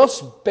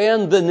 Just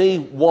bend the knee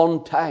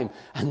one time.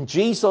 And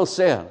Jesus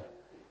said,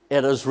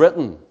 it is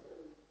written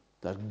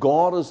that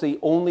God is the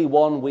only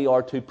one we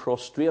are to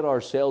prostrate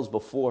ourselves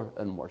before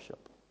in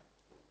worship.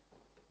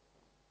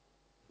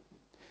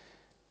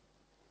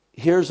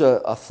 Here's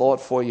a thought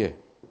for you.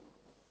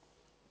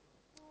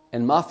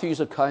 In Matthew's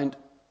account,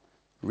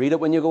 read it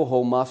when you go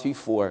home, Matthew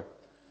 4.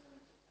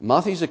 In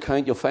Matthew's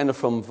account, you'll find it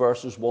from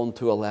verses 1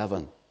 to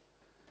 11.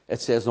 It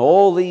says,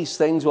 all these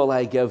things will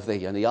I give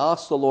thee. And he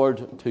asked the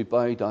Lord to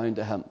bow down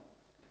to him.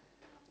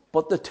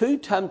 But the two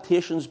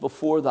temptations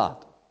before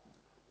that,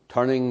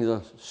 turning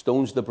the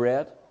stones to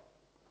bread,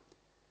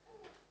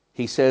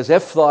 he says,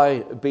 if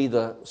thou be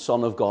the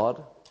Son of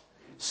God.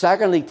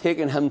 Secondly,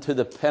 taking him to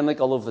the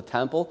pinnacle of the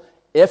temple,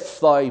 if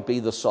thou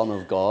be the Son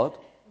of God.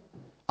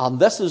 And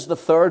this is the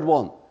third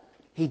one.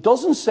 He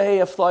doesn't say,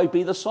 if thou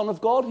be the Son of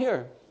God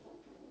here.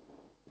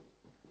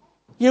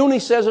 He only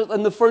says it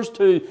in the first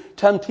two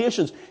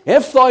temptations.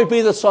 If thou be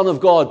the Son of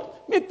God,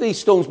 make these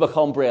stones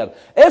become bread.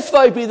 If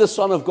thou be the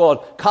Son of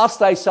God, cast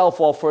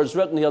thyself off, for it is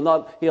written,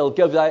 he'll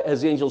give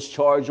his angels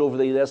charge over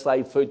thee, lest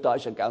thy foot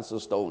dash against a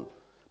stone.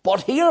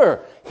 But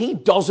here, he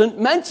doesn't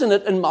mention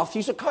it in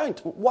Matthew's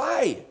account.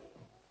 Why?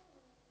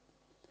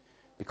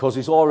 Because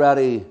he's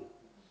already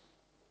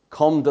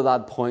come to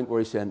that point where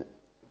he's saying,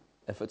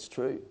 if it's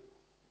true.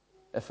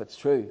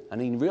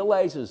 And he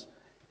realizes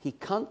he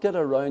can't get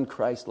around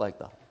Christ like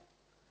that.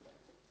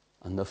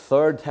 And the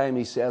third time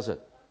he says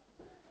it,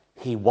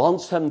 he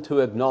wants him to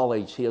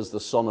acknowledge he is the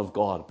Son of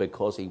God,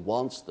 because he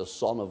wants the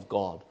Son of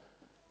God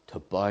to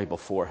bow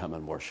before him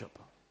and worship.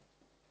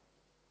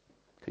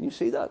 Can you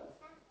see that?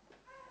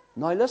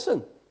 Now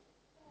listen.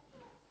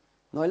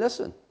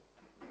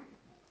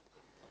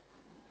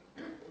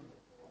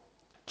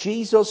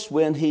 Jesus,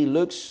 when he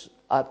looks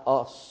at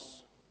us,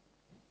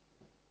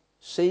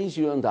 sees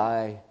you and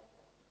I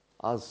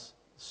as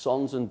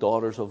sons and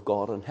daughters of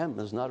God in him.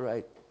 Isn't that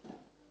right?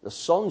 The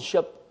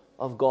sonship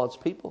of God's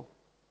people.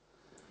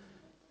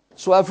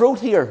 So I've wrote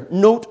here,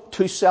 note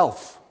to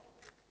self.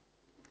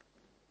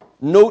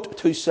 Note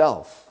to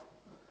self.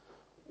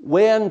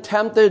 When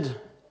tempted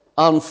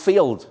and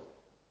failed,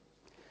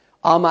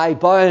 am I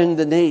bowing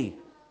the knee?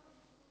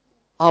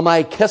 Am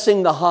I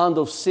kissing the hand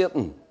of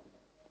Satan?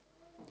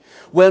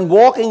 When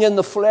walking in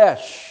the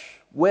flesh,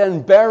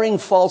 when bearing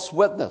false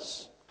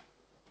witness,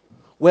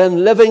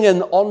 when living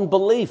in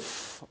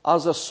unbelief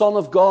as a son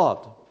of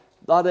God,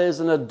 that is,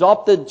 an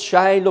adopted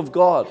child of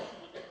God,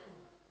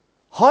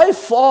 how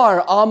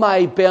far am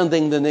I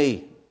bending the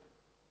knee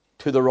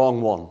to the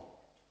wrong one?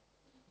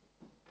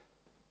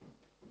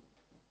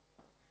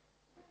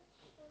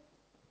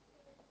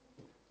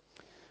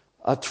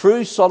 A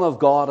true son of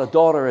God, a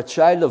daughter, a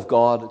child of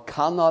God,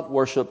 cannot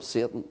worship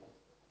Satan.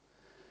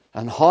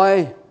 And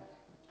how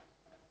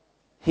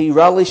he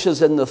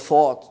relishes in the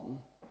thought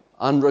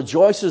and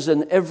rejoices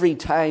in every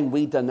time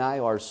we deny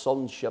our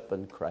sonship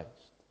in Christ.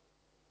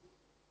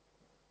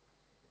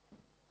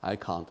 I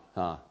can't.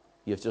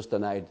 You've just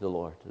denied the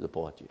Lord that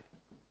bought you.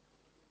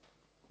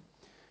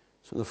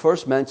 So the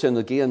first mention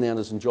again then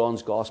is in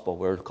John's Gospel.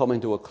 We're coming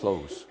to a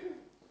close.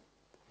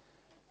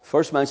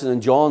 First mention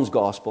in John's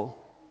Gospel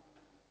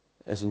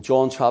is in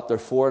John chapter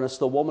 4, and it's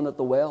the woman at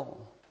the well.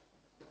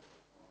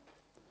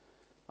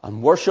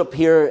 And worship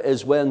here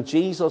is when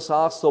Jesus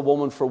asks the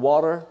woman for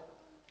water,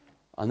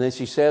 and then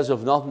she says,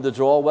 "I've nothing to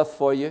draw with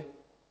for you."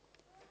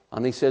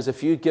 And he says,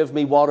 "If you give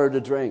me water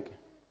to drink,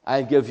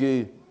 I'll give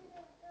you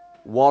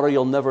water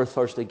you'll never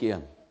thirst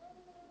again."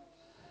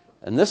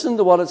 And listen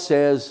to what it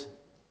says,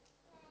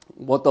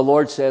 what the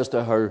Lord says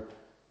to her.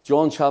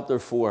 John chapter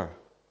 4.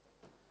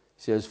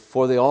 He says,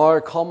 "For the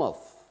hour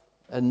cometh,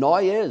 and now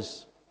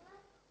is,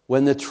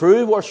 when the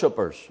true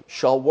worshippers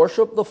shall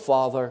worship the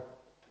Father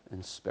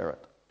in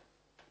spirit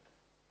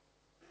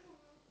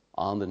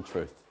and in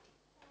truth."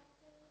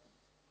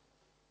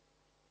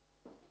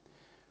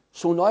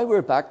 So now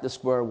we're back to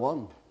square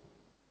one.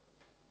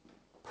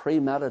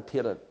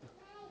 Premeditated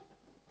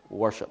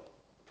worship.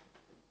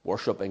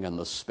 Worshipping in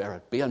the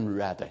Spirit. Being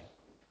ready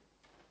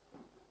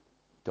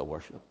to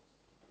worship.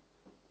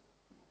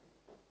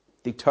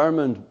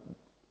 Determined,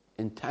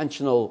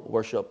 intentional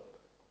worship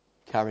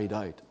carried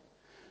out.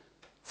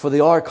 "For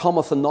the hour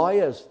cometh and now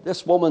is."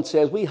 This woman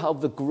says, we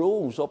have the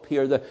groves up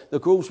here. The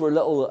groves were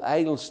little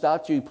idol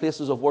statue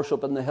places of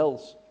worship in the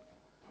hills.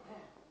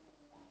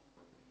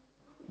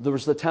 There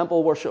was the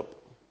temple worship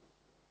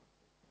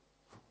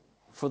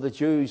for the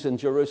Jews in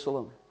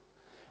Jerusalem.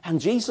 And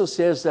Jesus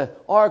says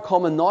that our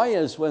coming now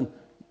is when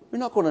you're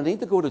not going to need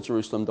to go to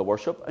Jerusalem to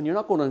worship, and you're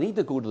not going to need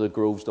to go to the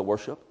groves to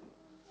worship.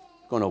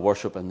 You're going to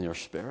worship in your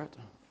spirit.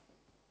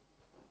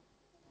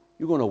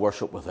 You're going to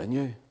worship within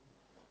you.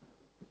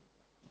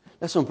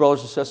 Listen,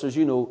 brothers and sisters,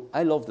 you know,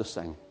 I love to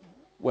sing.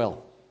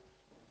 Well,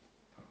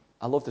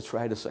 I love to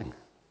try to sing.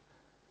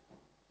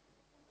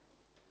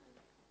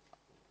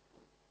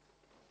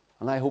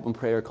 And I hope in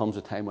prayer comes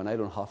a time when I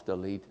don't have to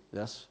lead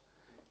this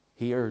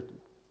here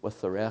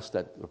with the rest,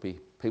 that there'll be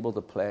people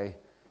to play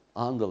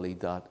and to lead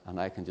that,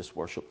 and I can just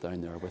worship down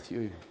there with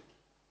you.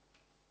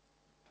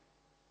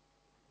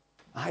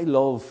 I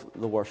love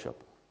the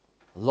worship.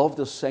 I love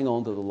to sing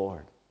unto the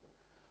Lord.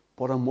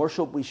 But in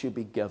worship we should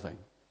be giving.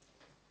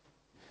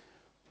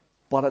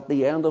 But at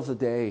the end of the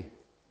day,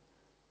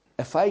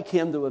 if I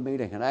came to a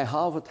meeting, and I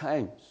have at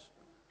times,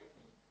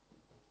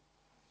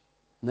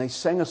 and they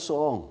sing a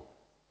song,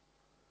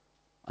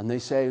 and they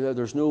say that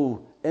there's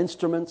no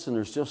instruments and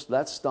there's just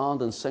let's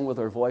stand and sing with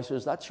our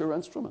voices, that's your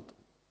instrument.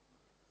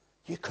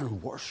 You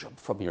can worship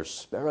from your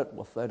spirit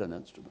without an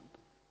instrument.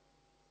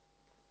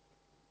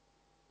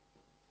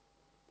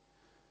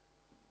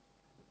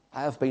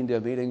 I have been to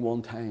a meeting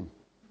one time,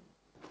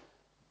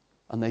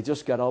 and they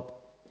just get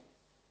up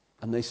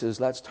and they says,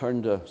 "Let's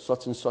turn to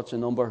such and such a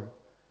number,"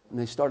 and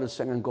they started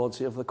singing "God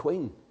Save the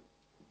Queen."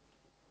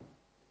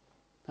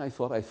 I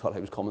thought I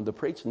was coming to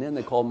preach, and then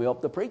they called me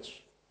up to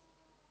preach.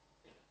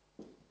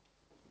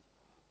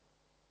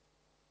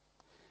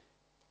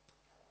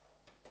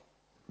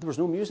 There was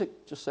no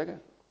music, just singing.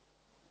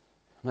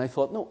 And I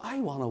thought, no, I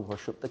want to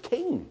worship the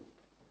King.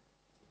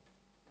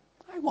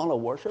 I want to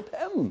worship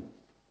Him.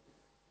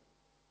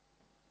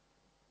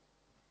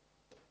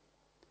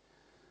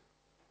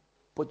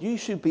 But you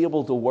should be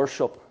able to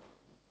worship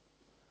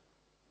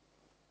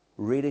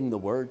reading the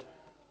Word.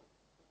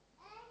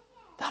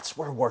 That's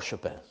where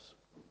worship is.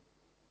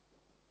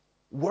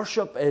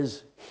 Worship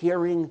is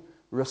hearing,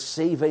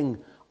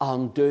 receiving,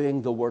 and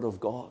doing the Word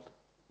of God.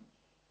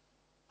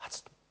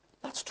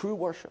 That's true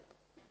worship.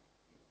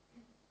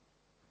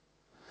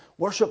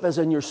 Worship is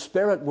in your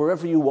spirit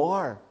wherever you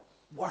are,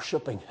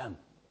 worshiping Him.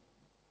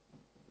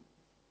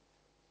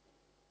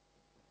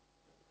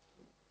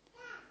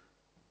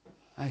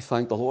 I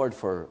thank the Lord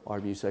for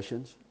our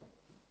musicians.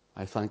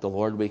 I thank the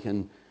Lord we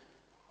can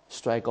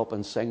strike up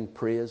and sing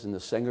praise in the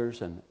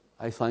singers. And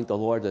I thank the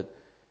Lord that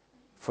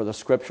for the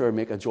Scripture,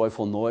 make a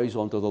joyful noise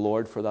unto the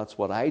Lord, for that's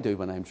what I do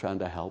when I'm trying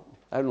to help.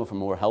 I don't know if I'm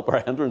more help or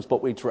hindrance,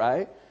 but we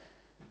try.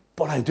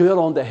 But I do it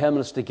unto Him, and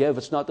it's to give,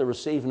 it's not to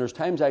receive. And there's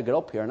times I get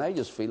up here and I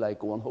just feel like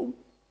going home.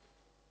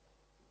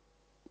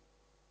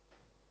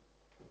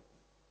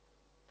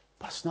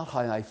 But it's not how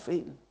I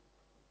feel.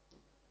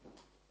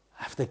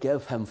 I have to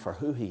give Him for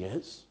who He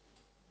is.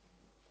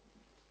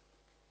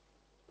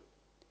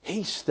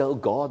 He's still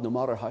God no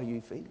matter how you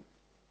feel.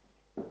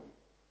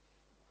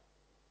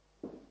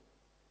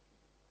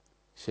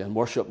 Saying,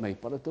 worship me,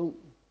 but I don't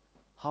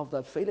have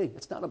that feeling.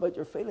 It's not about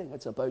your feeling,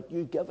 it's about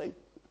you giving.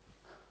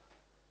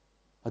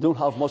 I don't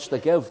have much to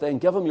give, then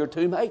give Him your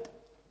two mite.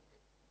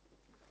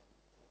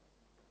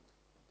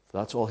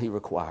 That's all He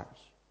requires.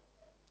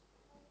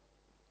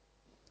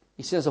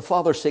 He says, the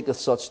Father seeketh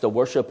such to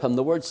worship Him.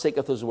 The word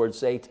seeketh is the word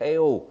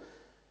zeteo,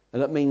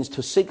 and it means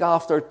to seek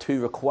after,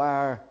 to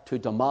require, to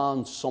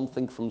demand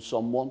something from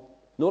someone.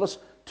 Notice,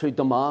 to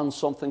demand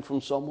something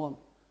from someone.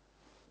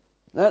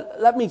 Now,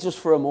 let me just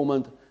for a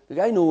moment,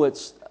 I know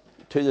it's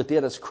to the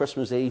date it's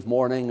Christmas Eve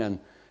morning, and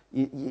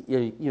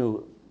you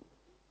know,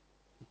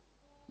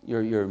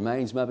 your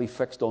mind's maybe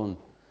fixed on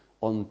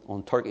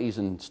turkeys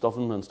and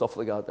stuffing and stuff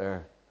like that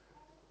there.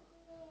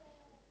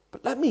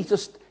 But let me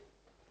just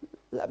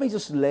let me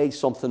just lay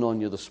something on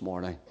you this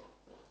morning.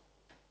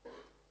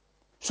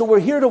 So we're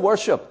here to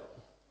worship.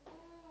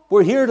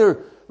 We're here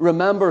to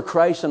remember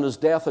Christ and his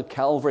death at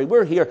Calvary.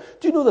 We're here.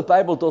 Do you know the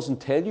Bible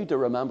doesn't tell you to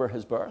remember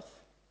his birth?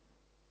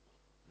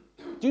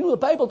 Do you know the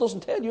Bible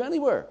doesn't tell you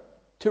anywhere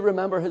to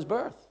remember his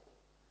birth?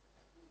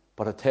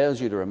 But it tells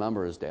you to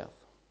remember his death.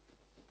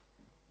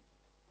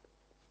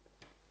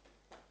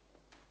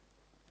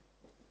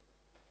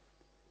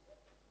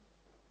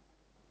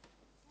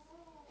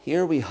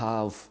 Here we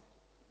have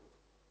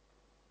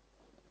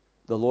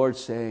the Lord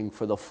saying,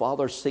 "For the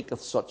Father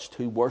seeketh such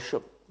to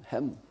worship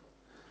him."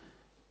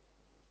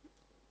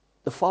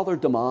 The Father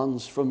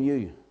demands from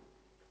you,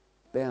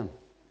 Ben,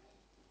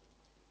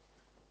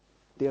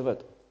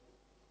 David,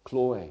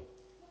 Chloe,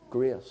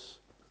 Grace.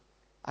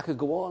 I could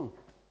go on.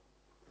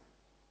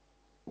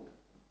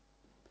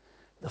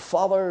 The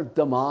Father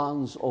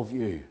demands of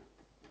you,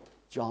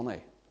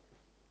 Johnny,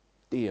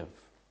 Dave.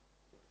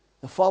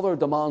 The Father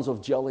demands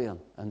of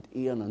Gillian and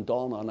Ian and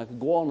Donna, and I could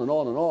go on and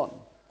on and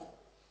on.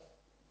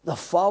 The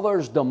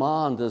Father's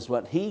demand is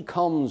when he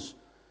comes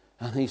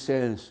and he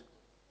says,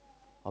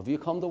 "Have you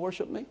come to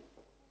worship me?"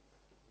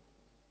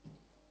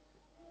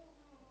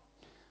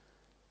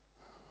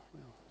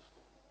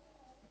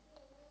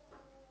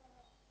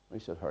 He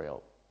said, "Hurry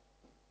up.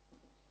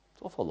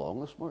 It's awful long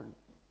this morning."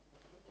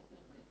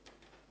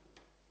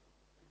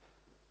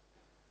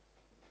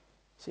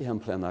 See him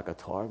playing that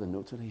guitar, the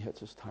notes that he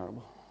hits is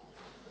terrible.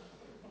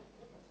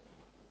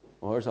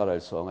 Well, there's that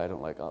old song, I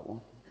don't like that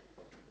one.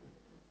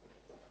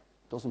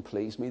 Doesn't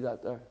please me,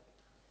 that there.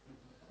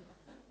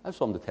 I have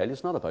something to tell you,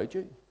 it's not about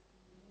you.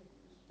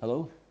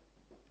 Hello?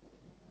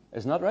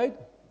 Isn't that right?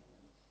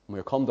 When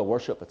we come to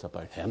worship, it's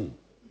about him.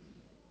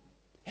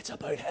 It's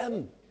about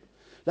him.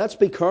 Let's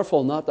be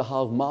careful not to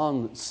have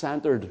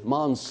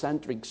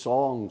man-centric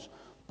songs,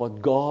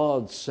 but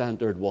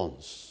God-centered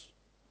ones.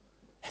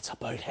 It's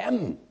about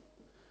him.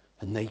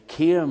 And they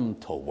came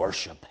to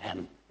worship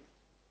him.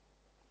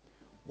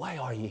 Why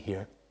are you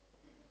here?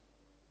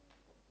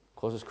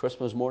 Because it's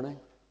Christmas morning?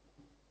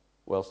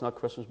 Well, it's not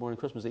Christmas morning,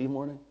 Christmas Eve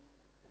morning.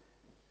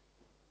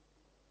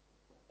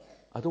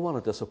 I don't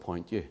want to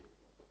disappoint you.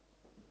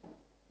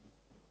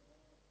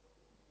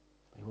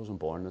 He wasn't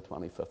born the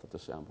 25th of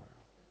December.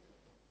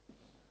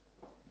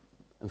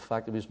 In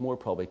fact, he was more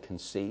probably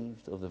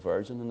conceived of the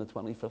Virgin on the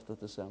 25th of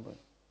December.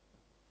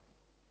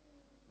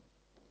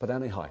 But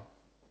anyhow,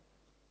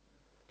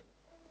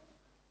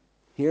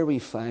 here we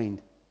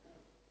find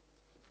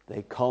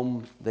they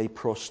come, they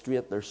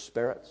prostrate their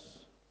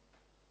spirits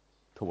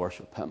to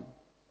worship him.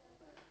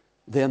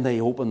 Then they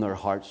open their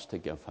hearts to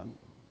give him.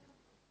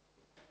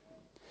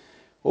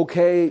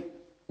 Okay,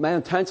 my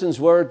intentions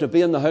were to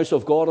be in the house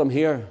of God. I'm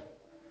here.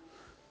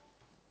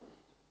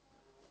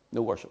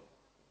 No worship.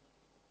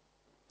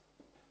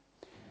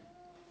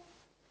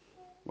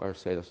 Where I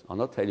say this, I'll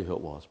not tell you who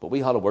it was, but we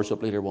had a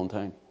worship leader one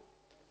time,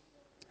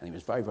 and he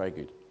was very, very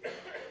good.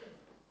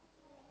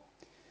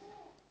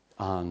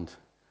 And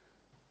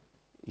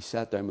he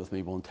sat down with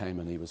me one time,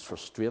 and he was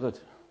frustrated.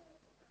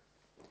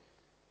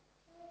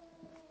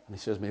 And he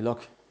says to me,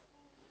 "Look,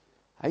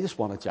 I just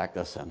want to jack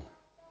this in.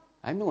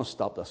 I'm going to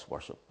stop this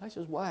worship." I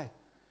says, "Why?"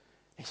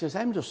 He says,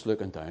 "I'm just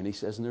looking down." He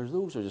says, "And there's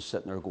those who are just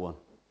sitting there going,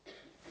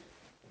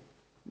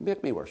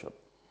 'Make me worship.'"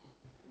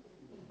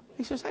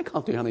 He says, "I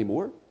can't do any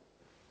more."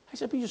 I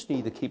said, "We just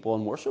need to keep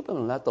on worshiping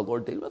and let the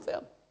Lord deal with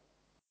them.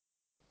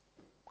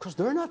 Because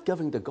they're not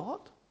giving to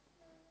God."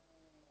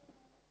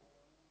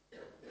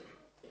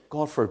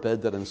 God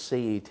forbid that in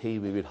CET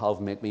we would have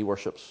make me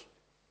worships.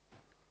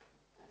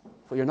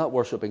 For you're not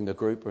worshipping the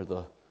group or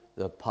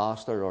the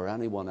pastor or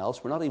anyone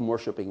else. We're not even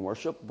worshipping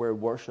worship. We're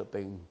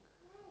worshipping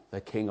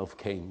the King of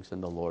Kings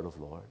and the Lord of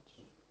Lords.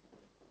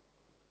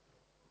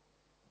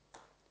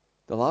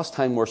 The last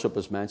time worship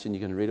is mentioned,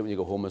 you can read it when you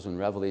go home, is in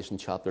Revelation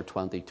chapter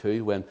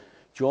 22, when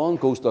John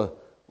goes to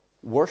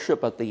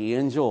worship at the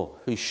angel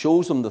who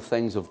shows him the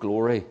things of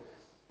glory.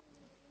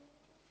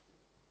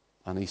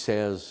 And he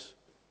says,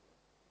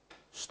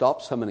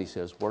 stops him and he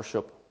says,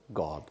 "Worship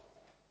God.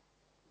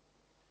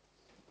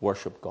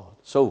 Worship God."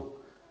 So,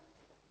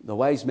 the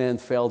wise men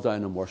fell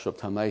down and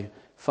worshipped him. I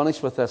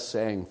finish with this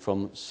saying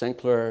from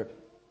Sinclair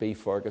B.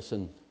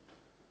 Ferguson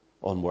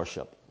on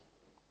worship.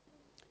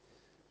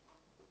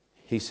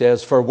 He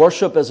says, "For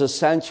worship is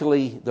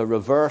essentially the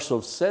reverse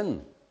of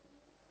sin.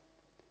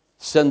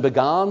 Sin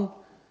began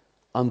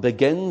and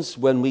begins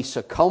when we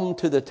succumb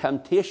to the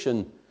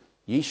temptation,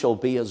 'Ye shall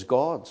be as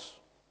gods.'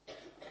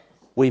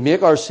 We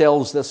make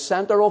ourselves the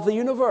center of the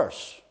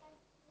universe.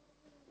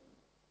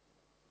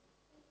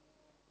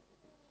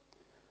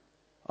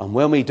 And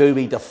when we do,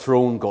 we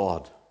dethrone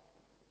God.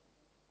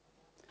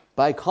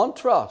 By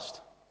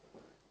contrast,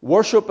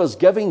 worship is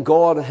giving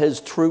God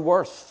his true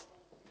worth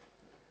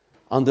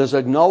and is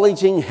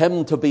acknowledging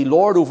him to be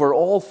Lord over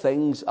all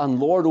things and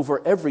Lord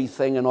over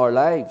everything in our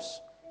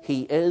lives.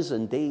 He is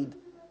indeed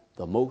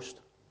the Most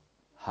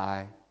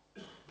High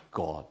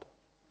God.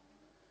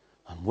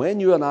 And when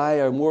you and I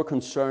are more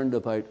concerned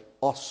about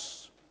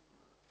us,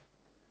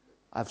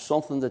 I have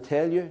something to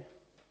tell you.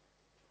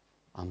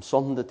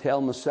 Something to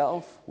tell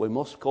myself. We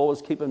must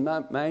always keep in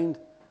mind,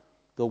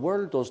 the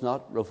world does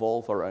not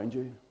revolve around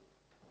you.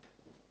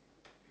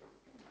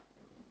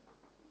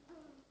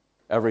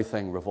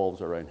 Everything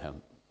revolves around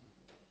him.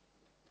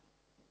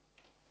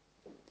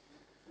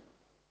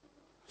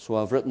 So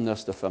I've written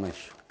this to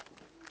finish.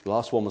 The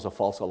last one was a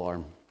false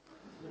alarm.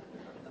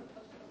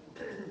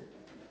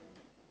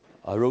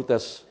 I wrote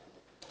this.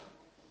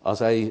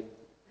 As I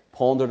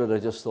pondered it, I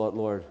just thought,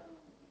 Lord,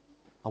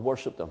 I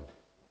worshipped him.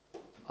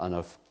 And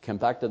I've come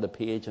back to the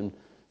page and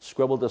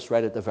scribbled this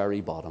right at the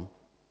very bottom.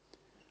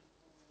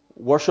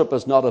 Worship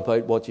is not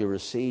about what you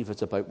receive,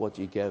 it's about what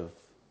you give.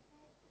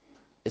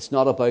 It's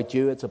not about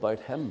you, it's about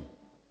him.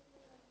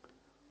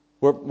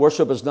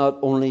 Worship is not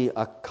only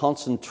a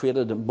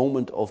concentrated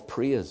moment of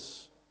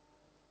praise,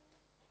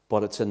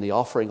 but it's in the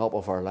offering up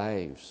of our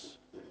lives,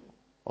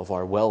 of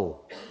our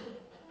will,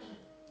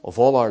 of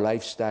all our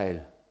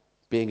lifestyle,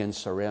 being in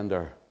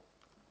surrender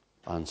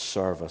and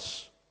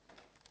service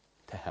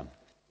to him.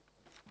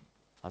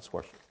 That's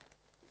worship.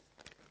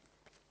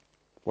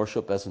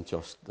 Worship isn't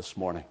just this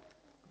morning.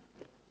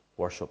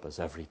 Worship is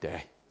every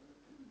day.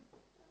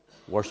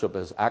 Worship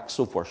is acts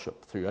of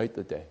worship throughout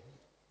the day.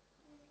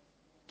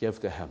 Give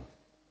to him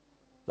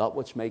that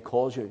which may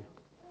cause you.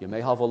 You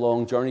may have a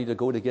long journey to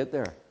go to get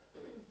there.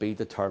 Be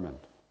determined.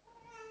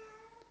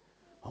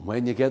 And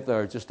when you get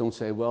there, just don't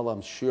say, well,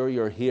 I'm sure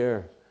you're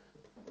here.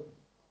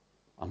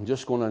 I'm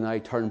just going to now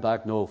turn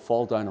back. No,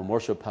 fall down and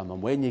worship him.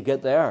 And when you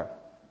get there,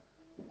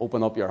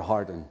 open up your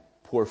heart and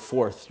pour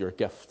forth your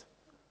gift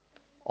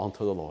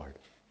unto the Lord.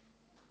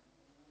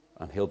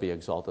 And he'll be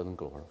exalted and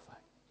glorified.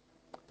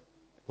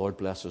 Lord,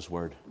 bless his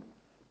word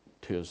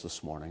to us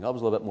this morning. That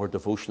was a little bit more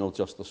devotional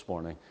just this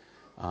morning.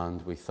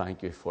 And we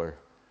thank you for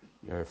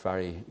your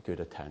very good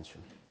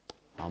attention.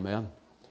 Amen.